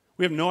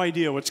 We have no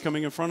idea what's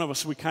coming in front of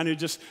us. We kind of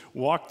just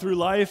walk through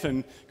life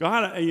and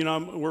God,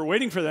 we're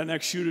waiting for that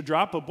next shoe to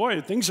drop, but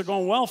boy, things are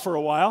going well for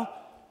a while.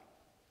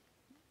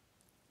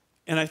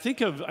 And I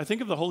think of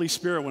the Holy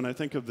Spirit when I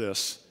think of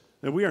this,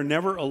 that we are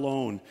never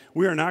alone.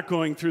 We are not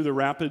going through the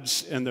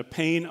rapids and the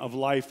pain of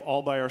life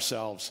all by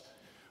ourselves.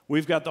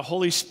 We've got the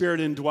Holy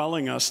Spirit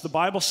indwelling us. The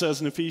Bible says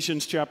in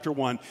Ephesians chapter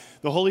 1,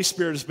 the Holy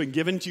Spirit has been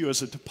given to you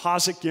as a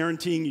deposit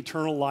guaranteeing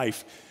eternal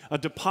life, a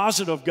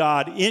deposit of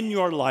God in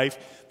your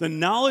life, the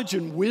knowledge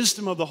and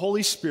wisdom of the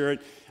Holy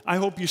Spirit. I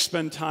hope you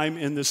spend time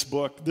in this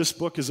book. This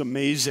book is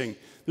amazing.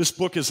 This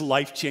book is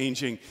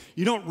life-changing.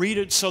 You don't read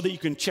it so that you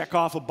can check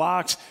off a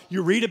box.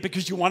 You read it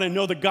because you want to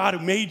know the God who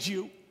made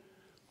you.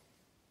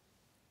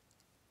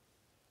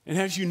 And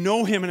as you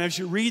know Him and as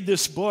you read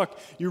this book,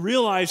 you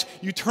realize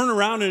you turn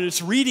around and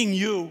it's reading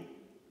you.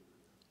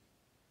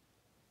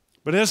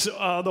 But as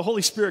the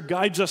Holy Spirit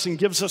guides us and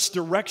gives us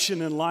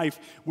direction in life,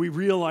 we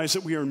realize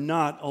that we are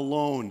not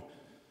alone.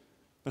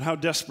 But how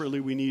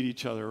desperately we need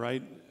each other,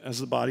 right? As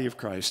the body of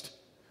Christ.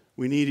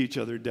 We need each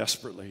other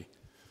desperately.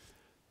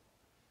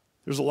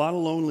 There's a lot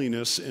of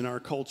loneliness in our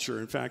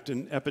culture. In fact,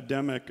 an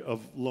epidemic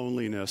of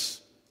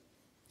loneliness.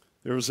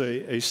 There was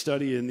a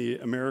study in the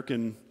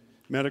American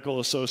Medical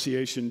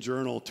Association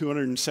Journal.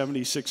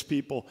 276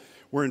 people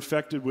were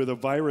infected with a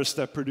virus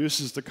that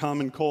produces the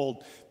common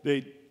cold.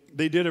 They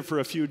did it for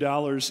a few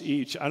dollars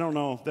each. I don't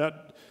know,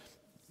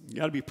 you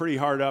got to be pretty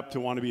hard up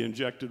to want to be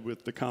injected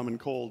with the common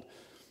cold.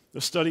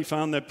 The study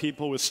found that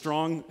people with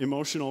strong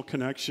emotional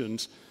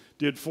connections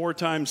did 4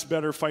 times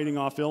better fighting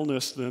off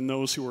illness than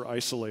those who were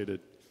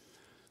isolated.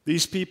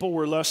 These people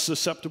were less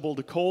susceptible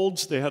to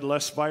colds, they had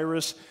less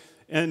virus,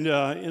 and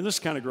this is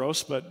kind of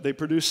gross, but they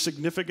produced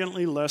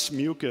significantly less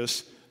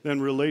mucus than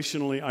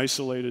relationally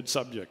isolated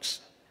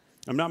subjects.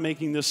 I'm not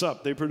making this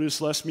up. They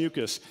produce less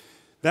mucus.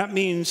 That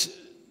means,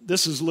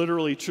 this is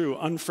literally true,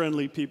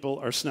 unfriendly people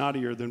are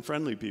snottier than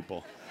friendly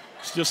people.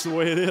 It's just the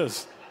way it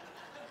is.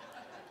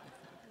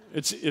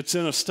 It's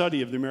in a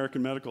study of the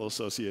American Medical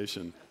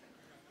Association.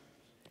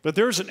 But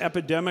there's an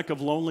epidemic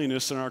of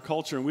loneliness in our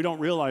culture, and we don't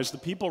realize the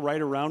people right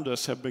around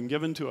us have been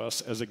given to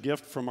us as a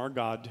gift from our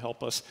God to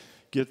help us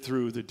get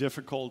through the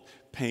difficult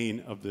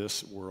pain of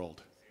this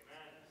world.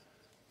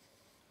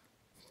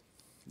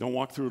 Don't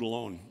walk through it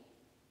alone.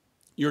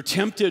 You're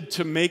tempted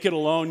to make it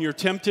alone. You're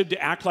tempted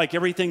to act like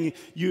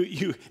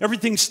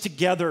everything's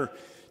together.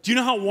 Do you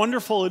know how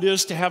wonderful it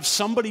is to have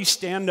somebody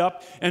stand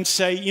up and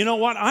say, you know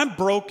what, I'm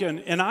broken,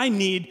 and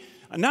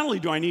not only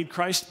do I need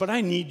Christ, but I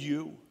need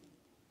you.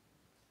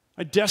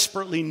 I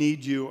desperately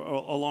need you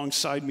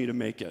alongside me to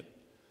make it.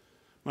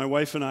 My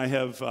wife and I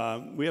have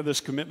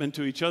this commitment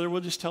to each other. We'll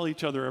just tell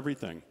each other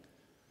everything.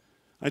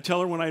 I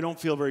tell her when I don't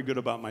feel very good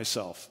about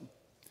myself.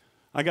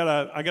 I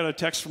got a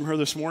text from her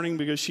this morning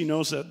because she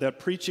knows that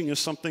preaching is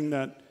something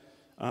that,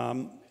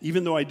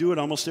 even though I do it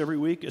almost every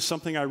week, is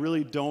something I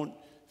really don't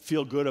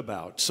feel good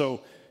about.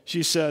 So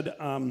she said,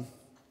 I'm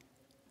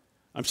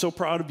so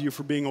proud of you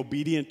for being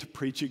obedient to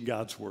preaching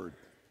God's word.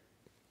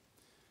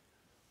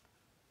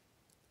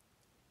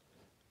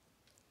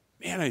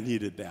 Man, I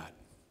needed that.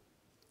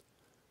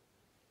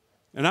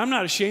 And I'm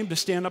not ashamed to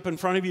stand up in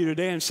front of you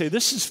today and say,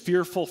 this is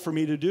fearful for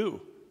me to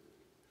do.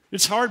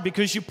 It's hard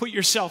because you put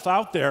yourself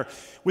out there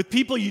with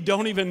people you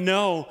don't even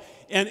know,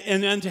 and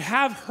then to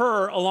have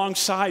her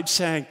alongside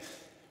saying,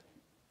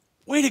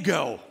 way to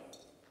go.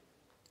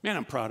 Man,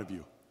 I'm proud of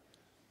you.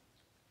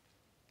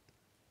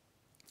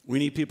 We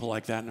need people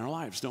like that in our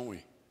lives, don't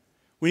we?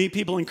 We need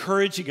people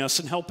encouraging us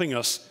and helping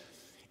us.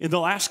 In the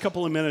last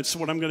couple of minutes,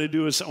 what I'm going to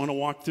do is I want to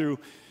walk through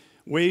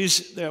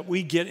ways that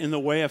we get in the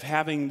way of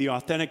having the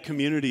authentic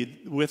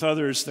community with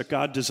others that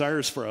God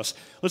desires for us.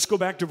 Let's go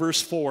back to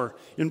verse 4.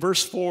 In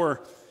verse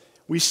 4,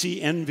 we see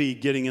envy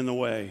getting in the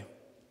way.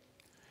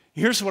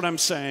 Here's what I'm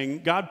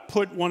saying. God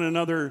put one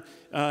another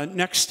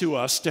next to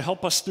us to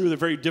help us through the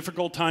very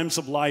difficult times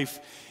of life.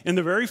 And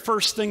the very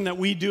first thing that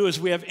we do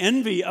is we have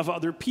envy of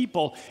other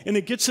people, and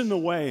it gets in the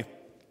way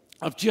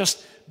of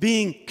just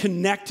being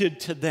connected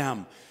to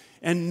them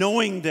and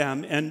knowing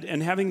them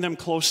and having them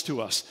close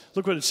to us.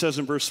 Look what it says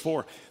in verse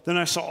 4. Then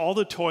I saw all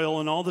the toil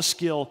and all the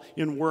skill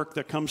in work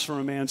that comes from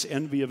a man's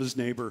envy of his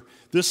neighbor.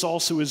 This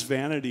also is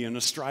vanity and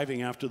a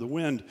striving after the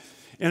wind.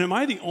 And am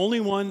I the only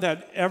one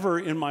that ever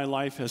in my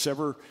life has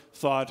ever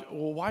thought,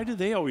 well, why do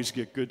they always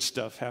get good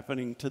stuff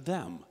happening to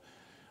them?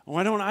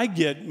 Why don't I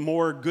get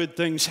more good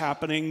things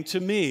happening to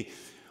me?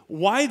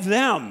 Why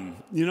them?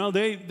 You know,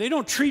 they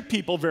don't treat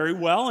people very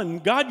well,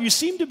 and God, you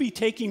seem to be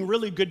taking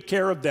really good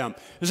care of them.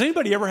 Has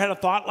anybody ever had a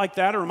thought like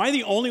that, or am I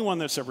the only one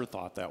that's ever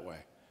thought that way?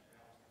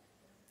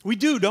 We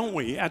do, don't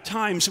we? At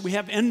times, we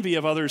have envy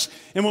of others,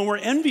 and when we're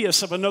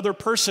envious of another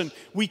person,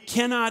 we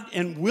cannot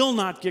and will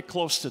not get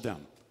close to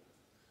them.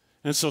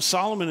 And so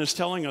Solomon is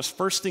telling us,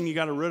 first thing you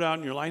got to root out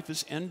in your life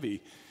is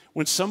envy.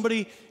 When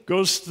somebody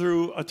goes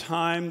through a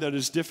time that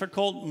is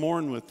difficult,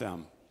 mourn with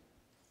them.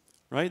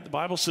 Right? The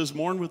Bible says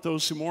mourn with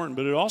those who mourn,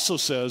 but it also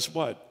says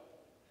what?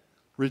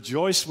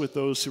 Rejoice with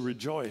those who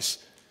rejoice.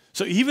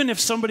 So even if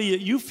somebody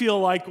you feel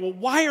like, well,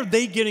 why are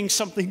they getting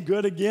something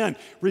good again?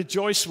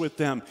 Rejoice with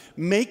them.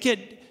 Make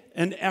it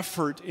an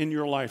effort in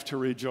your life to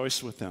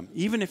rejoice with them,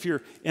 even if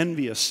you're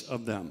envious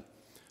of them.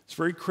 It's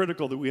very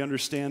critical that we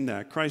understand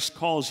that. Christ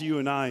calls you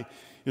and I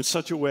in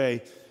such a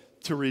way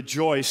to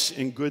rejoice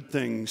in good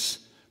things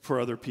for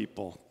other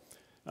people.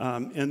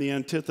 And the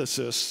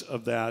antithesis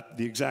of that,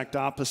 the exact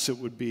opposite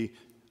would be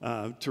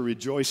to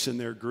rejoice in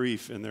their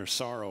grief and their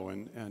sorrow.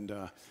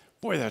 And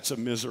boy, that's a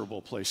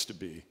miserable place to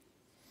be.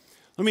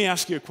 Let me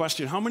ask you a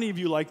question. How many of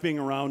you like being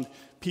around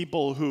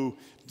people who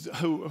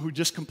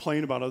just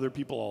complain about other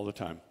people all the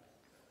time?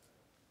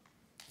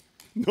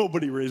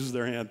 Nobody raises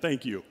their hand.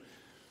 Thank you.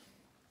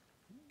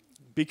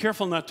 Be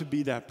careful not to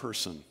be that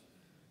person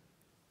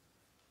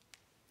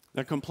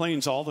that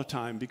complains all the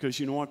time, because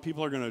you know what?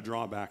 People are going to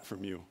draw back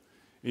from you,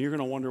 and you're going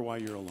to wonder why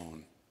you're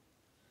alone.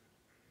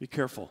 Be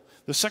careful.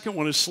 The second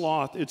one is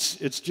sloth.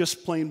 It's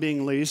just plain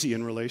being lazy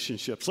in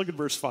relationships. Look at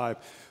verse 5.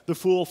 The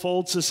fool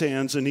folds his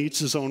hands and eats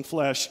his own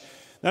flesh.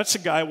 That's a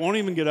guy who won't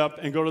even get up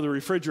and go to the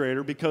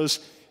refrigerator because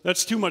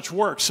that's too much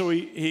work. So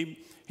he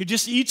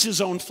just eats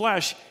his own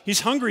flesh.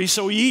 He's hungry,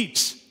 so he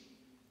eats.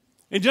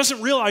 He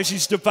doesn't realize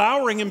he's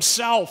devouring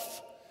himself.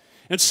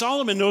 And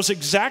Solomon knows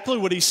exactly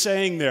what he's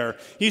saying there.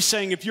 He's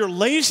saying if you're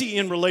lazy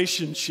in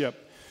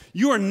relationship,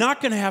 you are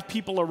not going to have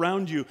people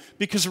around you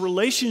because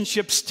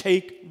relationships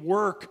take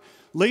work.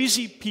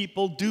 Lazy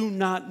people do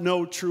not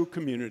know true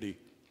community.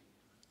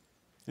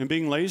 And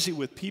being lazy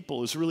with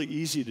people is really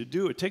easy to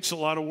do. It takes a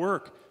lot of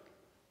work.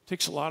 It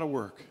takes a lot of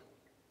work.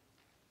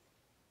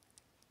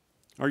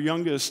 Our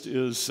youngest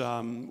is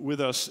with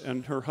us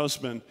and her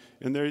husband,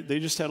 and they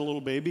just had a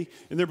little baby,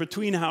 and they're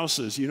between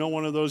houses. You know,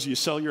 one of those, you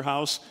sell your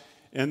house,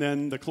 and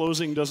then the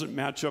closing doesn't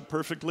match up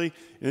perfectly,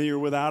 and you're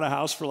without a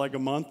house for like a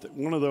month.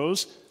 One of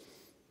those.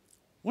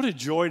 What a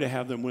joy to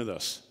have them with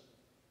us.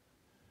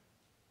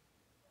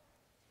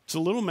 It's a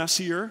little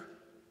messier.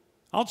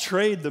 I'll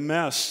trade the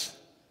mess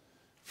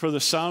for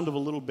the sound of a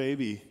little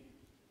baby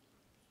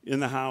in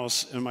the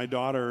house and my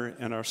daughter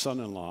and our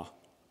son-in-law.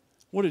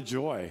 What a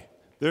joy.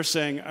 They're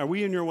saying, are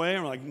we in your way?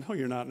 I'm like, no,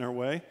 you're not in our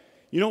way.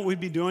 You know what we'd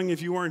be doing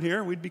if you weren't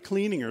here? We'd be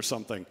cleaning or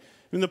something.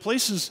 I mean, the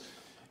place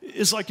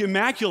is like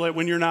immaculate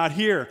when you're not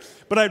here.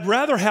 But I'd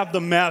rather have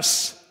the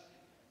mess.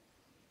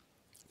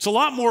 It's a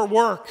lot more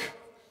work.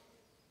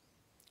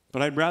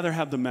 But I'd rather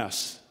have the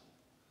mess.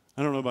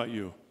 I don't know about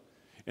you.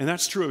 And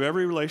that's true of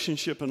every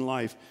relationship in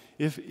life.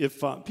 If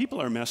people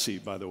are messy,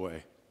 by the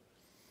way.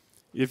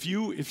 If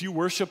you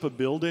worship a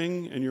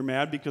building and you're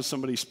mad because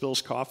somebody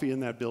spills coffee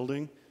in that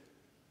building,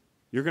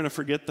 you're going to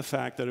forget the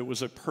fact that it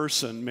was a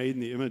person made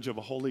in the image of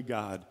a holy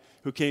God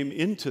who came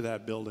into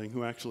that building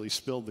who actually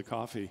spilled the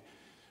coffee.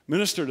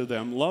 Minister to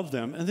them, love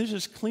them, and then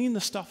just clean the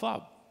stuff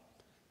up.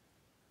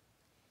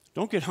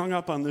 Don't get hung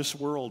up on this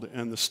world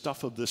and the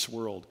stuff of this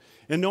world.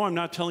 And no, I'm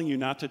not telling you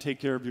not to take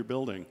care of your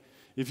building.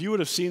 If you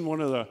would have seen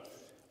one of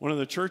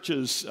the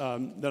churches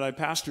that I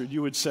pastored,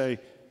 you would say,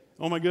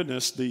 oh my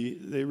goodness,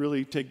 they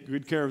really take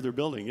good care of their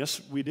building.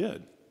 Yes, we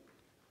did.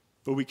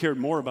 But we cared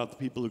more about the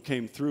people who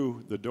came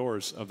through the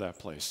doors of that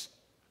place.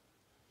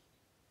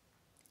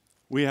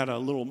 We had a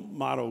little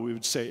motto. We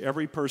would say,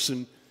 every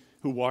person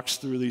who walks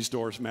through these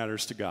doors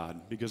matters to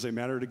God. Because they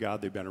matter to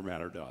God, they better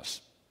matter to us.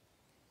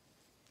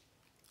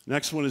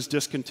 Next one is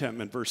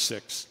discontentment, verse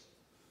 6.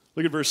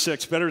 Look at verse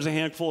 6. Better is a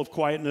handful of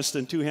quietness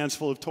than 2 hands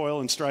full of toil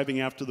and striving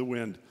after the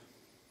wind.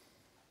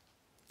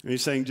 And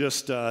he's saying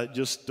just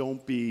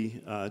don't be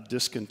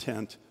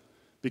discontent.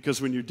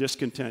 Because when you're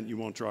discontent, you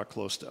won't draw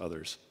close to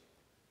others.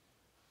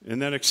 And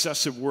then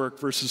excessive work,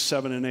 verses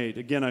 7 and 8.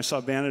 Again, I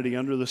saw vanity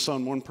under the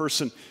sun, one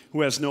person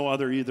who has no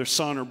other, either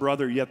son or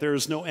brother, yet there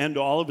is no end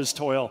to all of his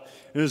toil,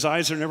 and his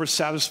eyes are never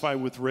satisfied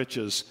with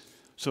riches.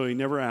 So he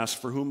never asks,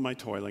 for whom am I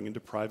toiling and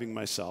depriving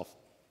myself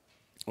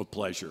of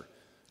pleasure?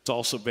 It's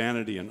also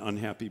vanity and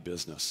unhappy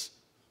business.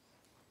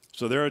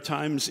 So there are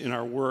times in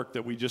our work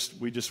that we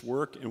just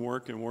work and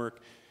work and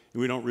work,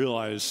 and we don't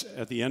realize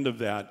at the end of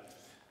that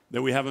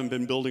we haven't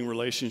been building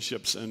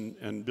relationships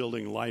and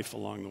building life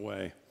along the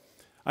way.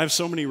 I have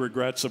so many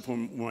regrets of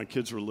when my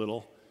kids were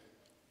little.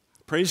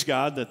 Praise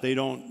God that they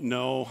don't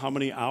know how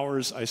many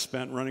hours I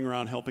spent running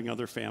around helping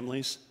other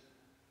families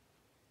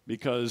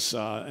because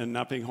and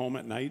not being home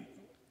at night,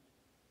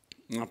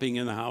 not being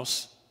in the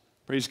house.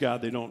 Praise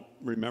God they don't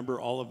remember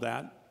all of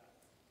that.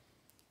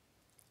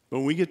 But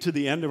when we get to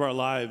the end of our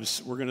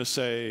lives, we're going to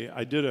say,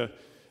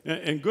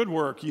 and good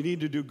work, you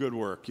need to do good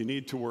work. You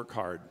need to work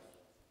hard.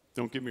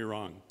 Don't get me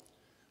wrong.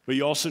 But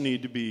you also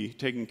need to be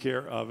taking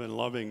care of and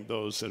loving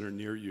those that are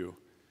near you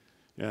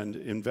and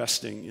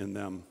investing in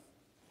them.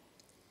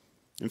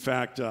 In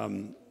fact,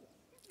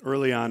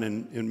 early on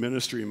in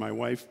ministry, my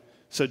wife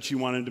said she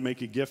wanted to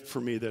make a gift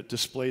for me that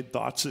displayed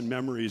thoughts and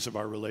memories of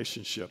our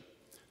relationship.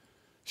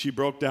 She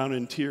broke down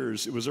in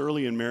tears. It was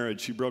early in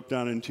marriage. She broke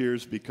down in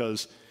tears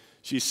because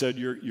she said,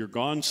 you're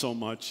gone so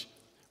much.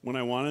 When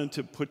I wanted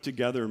to put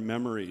together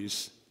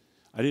memories,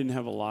 I didn't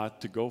have a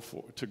lot to go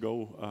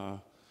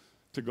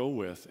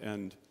with.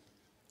 And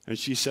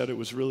she said it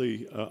was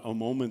really a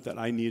moment that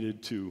I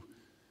needed to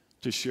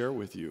share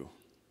with you.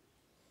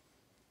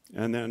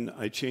 And then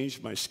I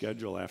changed my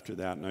schedule after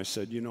that, and I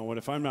said, you know what,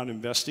 if I'm not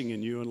investing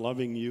in you and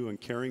loving you and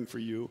caring for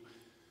you,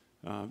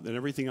 then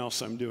everything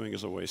else I'm doing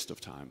is a waste of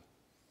time.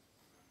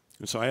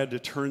 And so I had to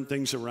turn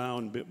things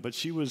around, but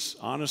she was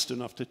honest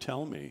enough to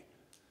tell me.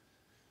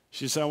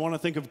 She said, I want to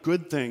think of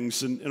good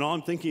things, and all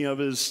I'm thinking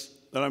of is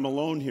that I'm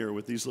alone here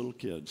with these little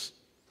kids.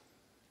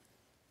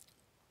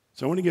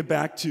 So I want to get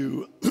back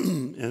to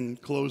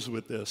and close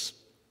with this.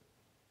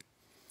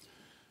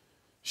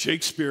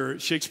 Shakespeare,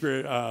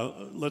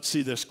 let's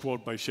see this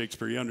quote by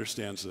Shakespeare. He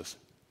understands this.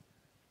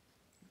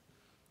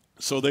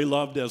 So they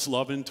loved as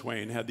love in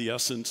twain had the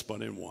essence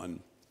but in one.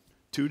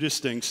 Two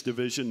distincts,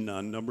 division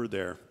none, number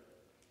there.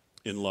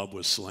 In love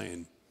was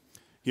slain.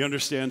 He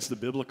understands the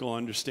biblical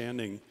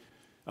understanding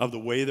of the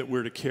way that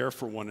we're to care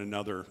for one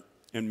another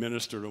and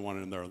minister to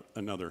one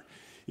another.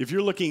 If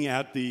you're looking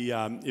at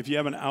if you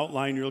have an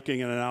outline, you're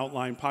looking at an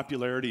outline.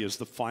 Popularity is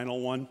the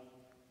final one.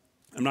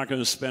 I'm not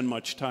going to spend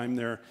much time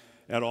there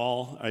at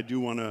all. I do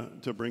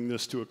want to bring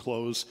this to a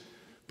close,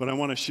 but I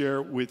want to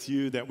share with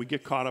you that we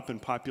get caught up in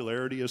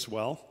popularity as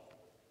well.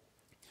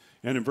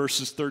 And in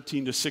verses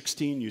 13 to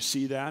 16, you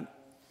see that.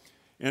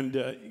 And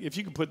if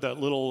you could put that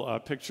little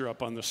picture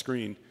up on the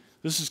screen,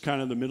 this is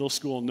kind of the middle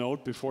school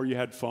note before you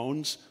had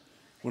phones.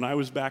 When I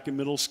was back in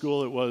middle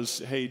school, it was,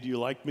 hey, do you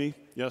like me?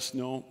 Yes,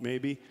 no,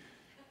 maybe.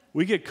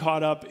 We get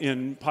caught up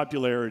in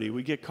popularity.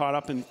 We get caught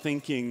up in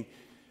thinking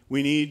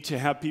we need to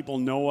have people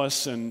know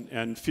us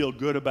and feel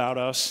good about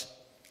us.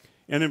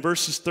 And in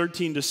verses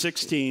 13 to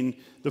 16,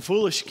 the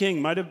foolish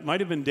king might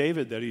have been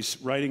David that he's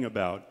writing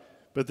about.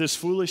 But this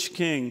foolish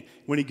king,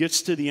 when he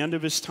gets to the end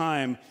of his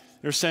time,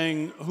 they're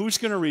saying, who's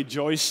going to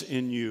rejoice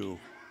in you?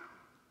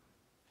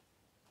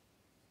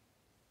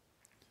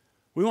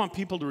 We want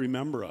people to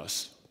remember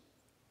us.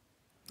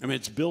 I mean,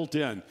 it's built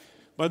in.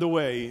 By the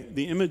way,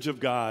 the image of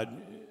God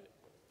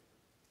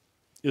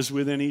is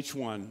within each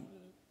one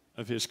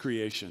of his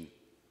creation.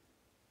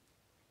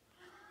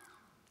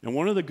 And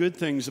one of the good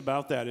things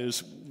about that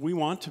is we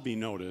want to be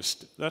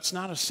noticed. That's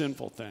not a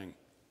sinful thing.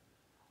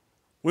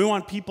 We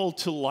want people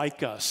to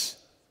like us.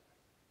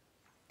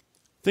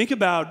 Think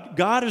about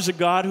God as a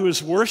God who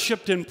is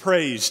worshiped and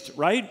praised,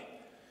 right?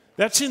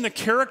 That's in the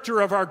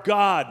character of our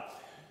God.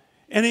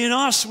 And in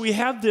us, we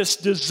have this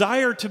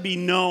desire to be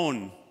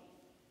known.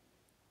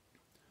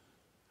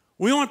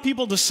 We want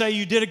people to say,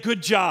 you did a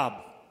good job.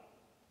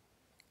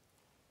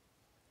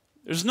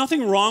 There's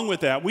nothing wrong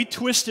with that. We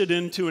twist it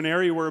into an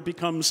area where it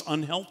becomes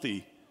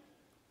unhealthy.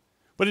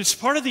 But it's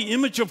part of the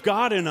image of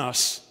God in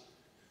us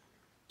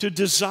to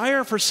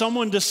desire for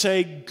someone to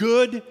say,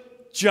 good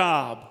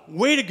job,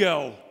 way to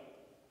go.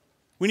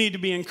 We need to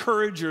be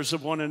encouragers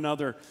of one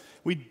another.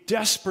 We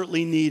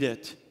desperately need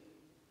it.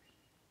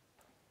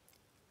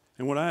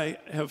 And what I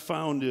have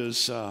found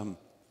is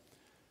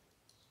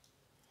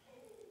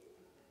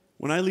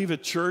when I leave a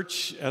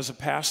church as a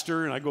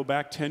pastor and I go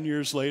back 10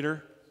 years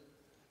later,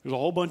 there's a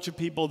whole bunch of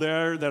people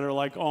there that are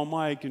like, oh,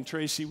 Mike and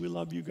Tracy, we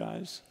love you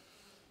guys.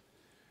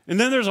 And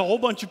then there's a whole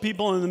bunch of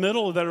people in the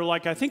middle that are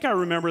like, I think I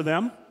remember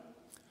them.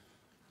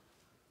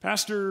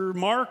 Pastor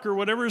Mark or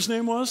whatever his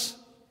name was.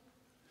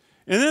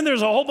 And then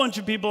there's a whole bunch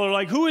of people that are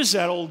like, who is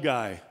that old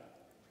guy?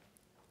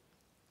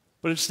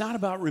 But it's not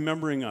about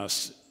remembering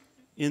us.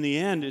 In the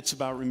end, it's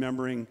about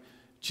remembering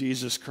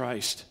Jesus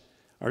Christ,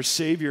 our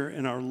Savior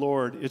and our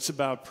Lord. It's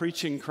about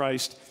preaching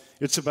Christ.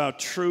 It's about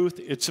truth.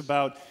 It's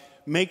about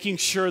making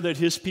sure that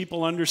his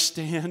people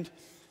understand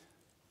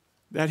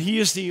that he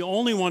is the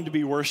only one to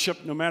be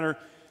worshiped, no matter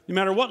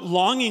what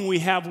longing we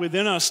have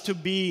within us to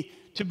be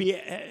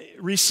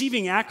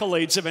receiving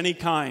accolades of any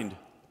kind.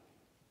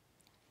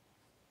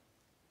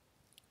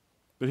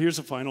 But here's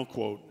a final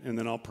quote, and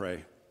then I'll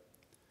pray.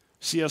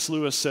 C.S.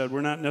 Lewis said,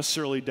 we're not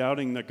necessarily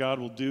doubting that God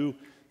will do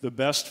the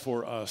best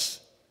for us.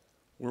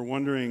 We're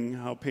wondering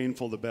how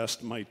painful the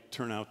best might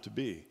turn out to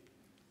be.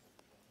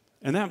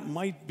 And that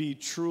might be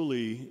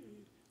truly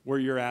where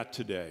you're at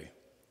today.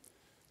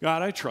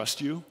 God, I trust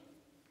you.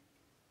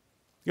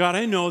 God,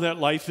 I know that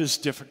life is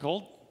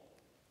difficult.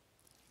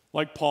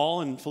 Like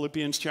Paul in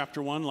Philippians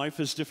chapter 1,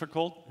 life is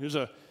difficult. Here's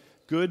a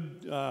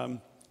good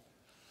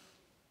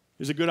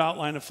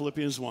outline of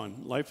Philippians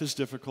 1. Life is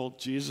difficult.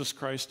 Jesus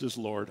Christ is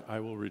Lord. I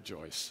will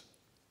rejoice.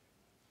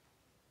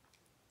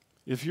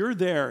 If you're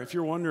there, if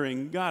you're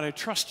wondering, God, I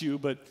trust you,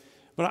 but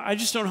I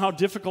just don't know how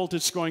difficult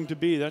it's going to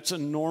be. That's a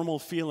normal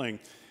feeling.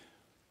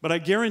 But I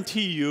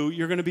guarantee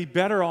you're going to be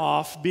better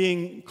off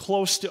being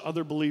close to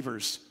other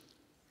believers.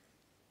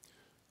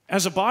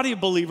 As a body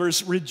of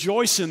believers,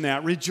 rejoice in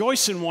that.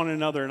 Rejoice in one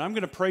another. And I'm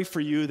going to pray for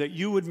you that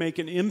you would make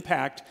an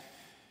impact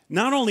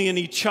not only in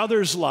each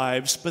other's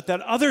lives, but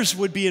that others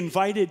would be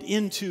invited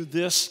into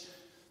this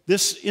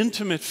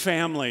intimate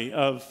family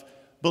of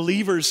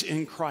believers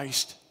in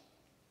Christ.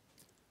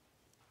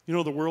 You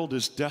know, the world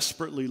is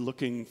desperately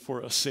looking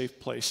for a safe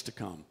place to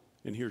come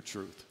and hear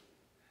truth.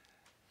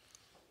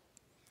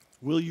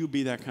 Will you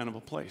be that kind of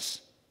a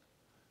place?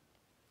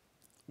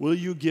 Will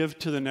you give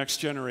to the next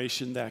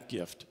generation that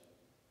gift?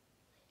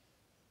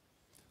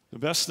 The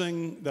best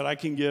thing that I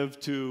can give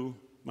to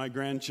my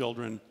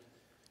grandchildren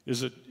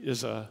is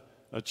a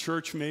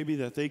church maybe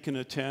that they can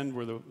attend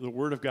where the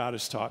Word of God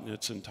is taught in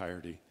its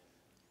entirety,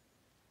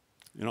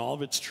 in all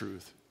of its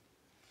truth,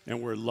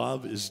 and where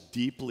love is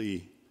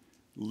deeply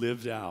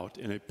lived out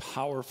in a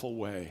powerful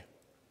way,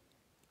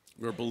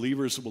 where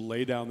believers will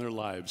lay down their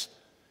lives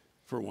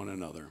for one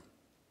another.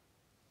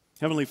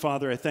 Heavenly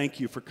Father, I thank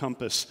you for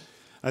Compass.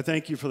 I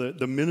thank you for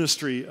the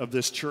ministry of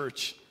this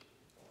church.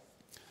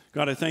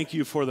 God, I thank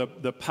you for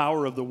the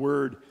power of the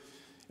Word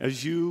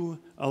as you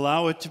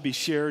allow it to be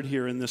shared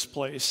here in this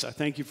place. I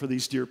thank you for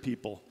these dear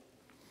people.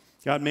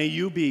 God, may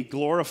you be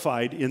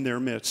glorified in their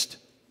midst.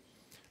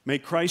 May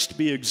Christ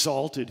be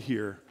exalted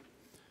here.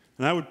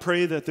 And I would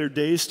pray that their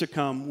days to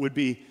come would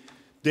be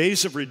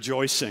days of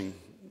rejoicing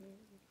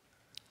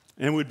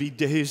and would be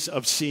days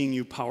of seeing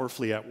you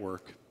powerfully at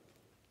work.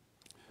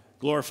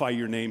 Glorify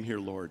your name here,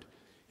 Lord.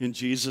 In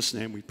Jesus'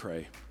 name we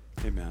pray.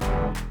 Amen.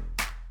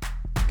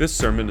 This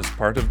sermon is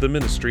part of the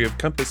ministry of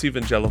Compass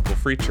Evangelical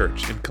Free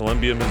Church in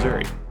Columbia,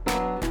 Missouri.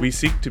 We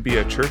seek to be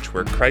a church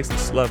where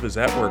Christ's love is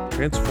at work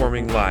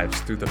transforming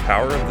lives through the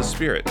power of the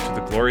Spirit to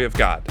the glory of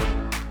God.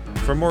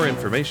 For more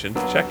information,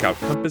 check out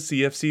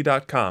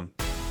compassefc.com.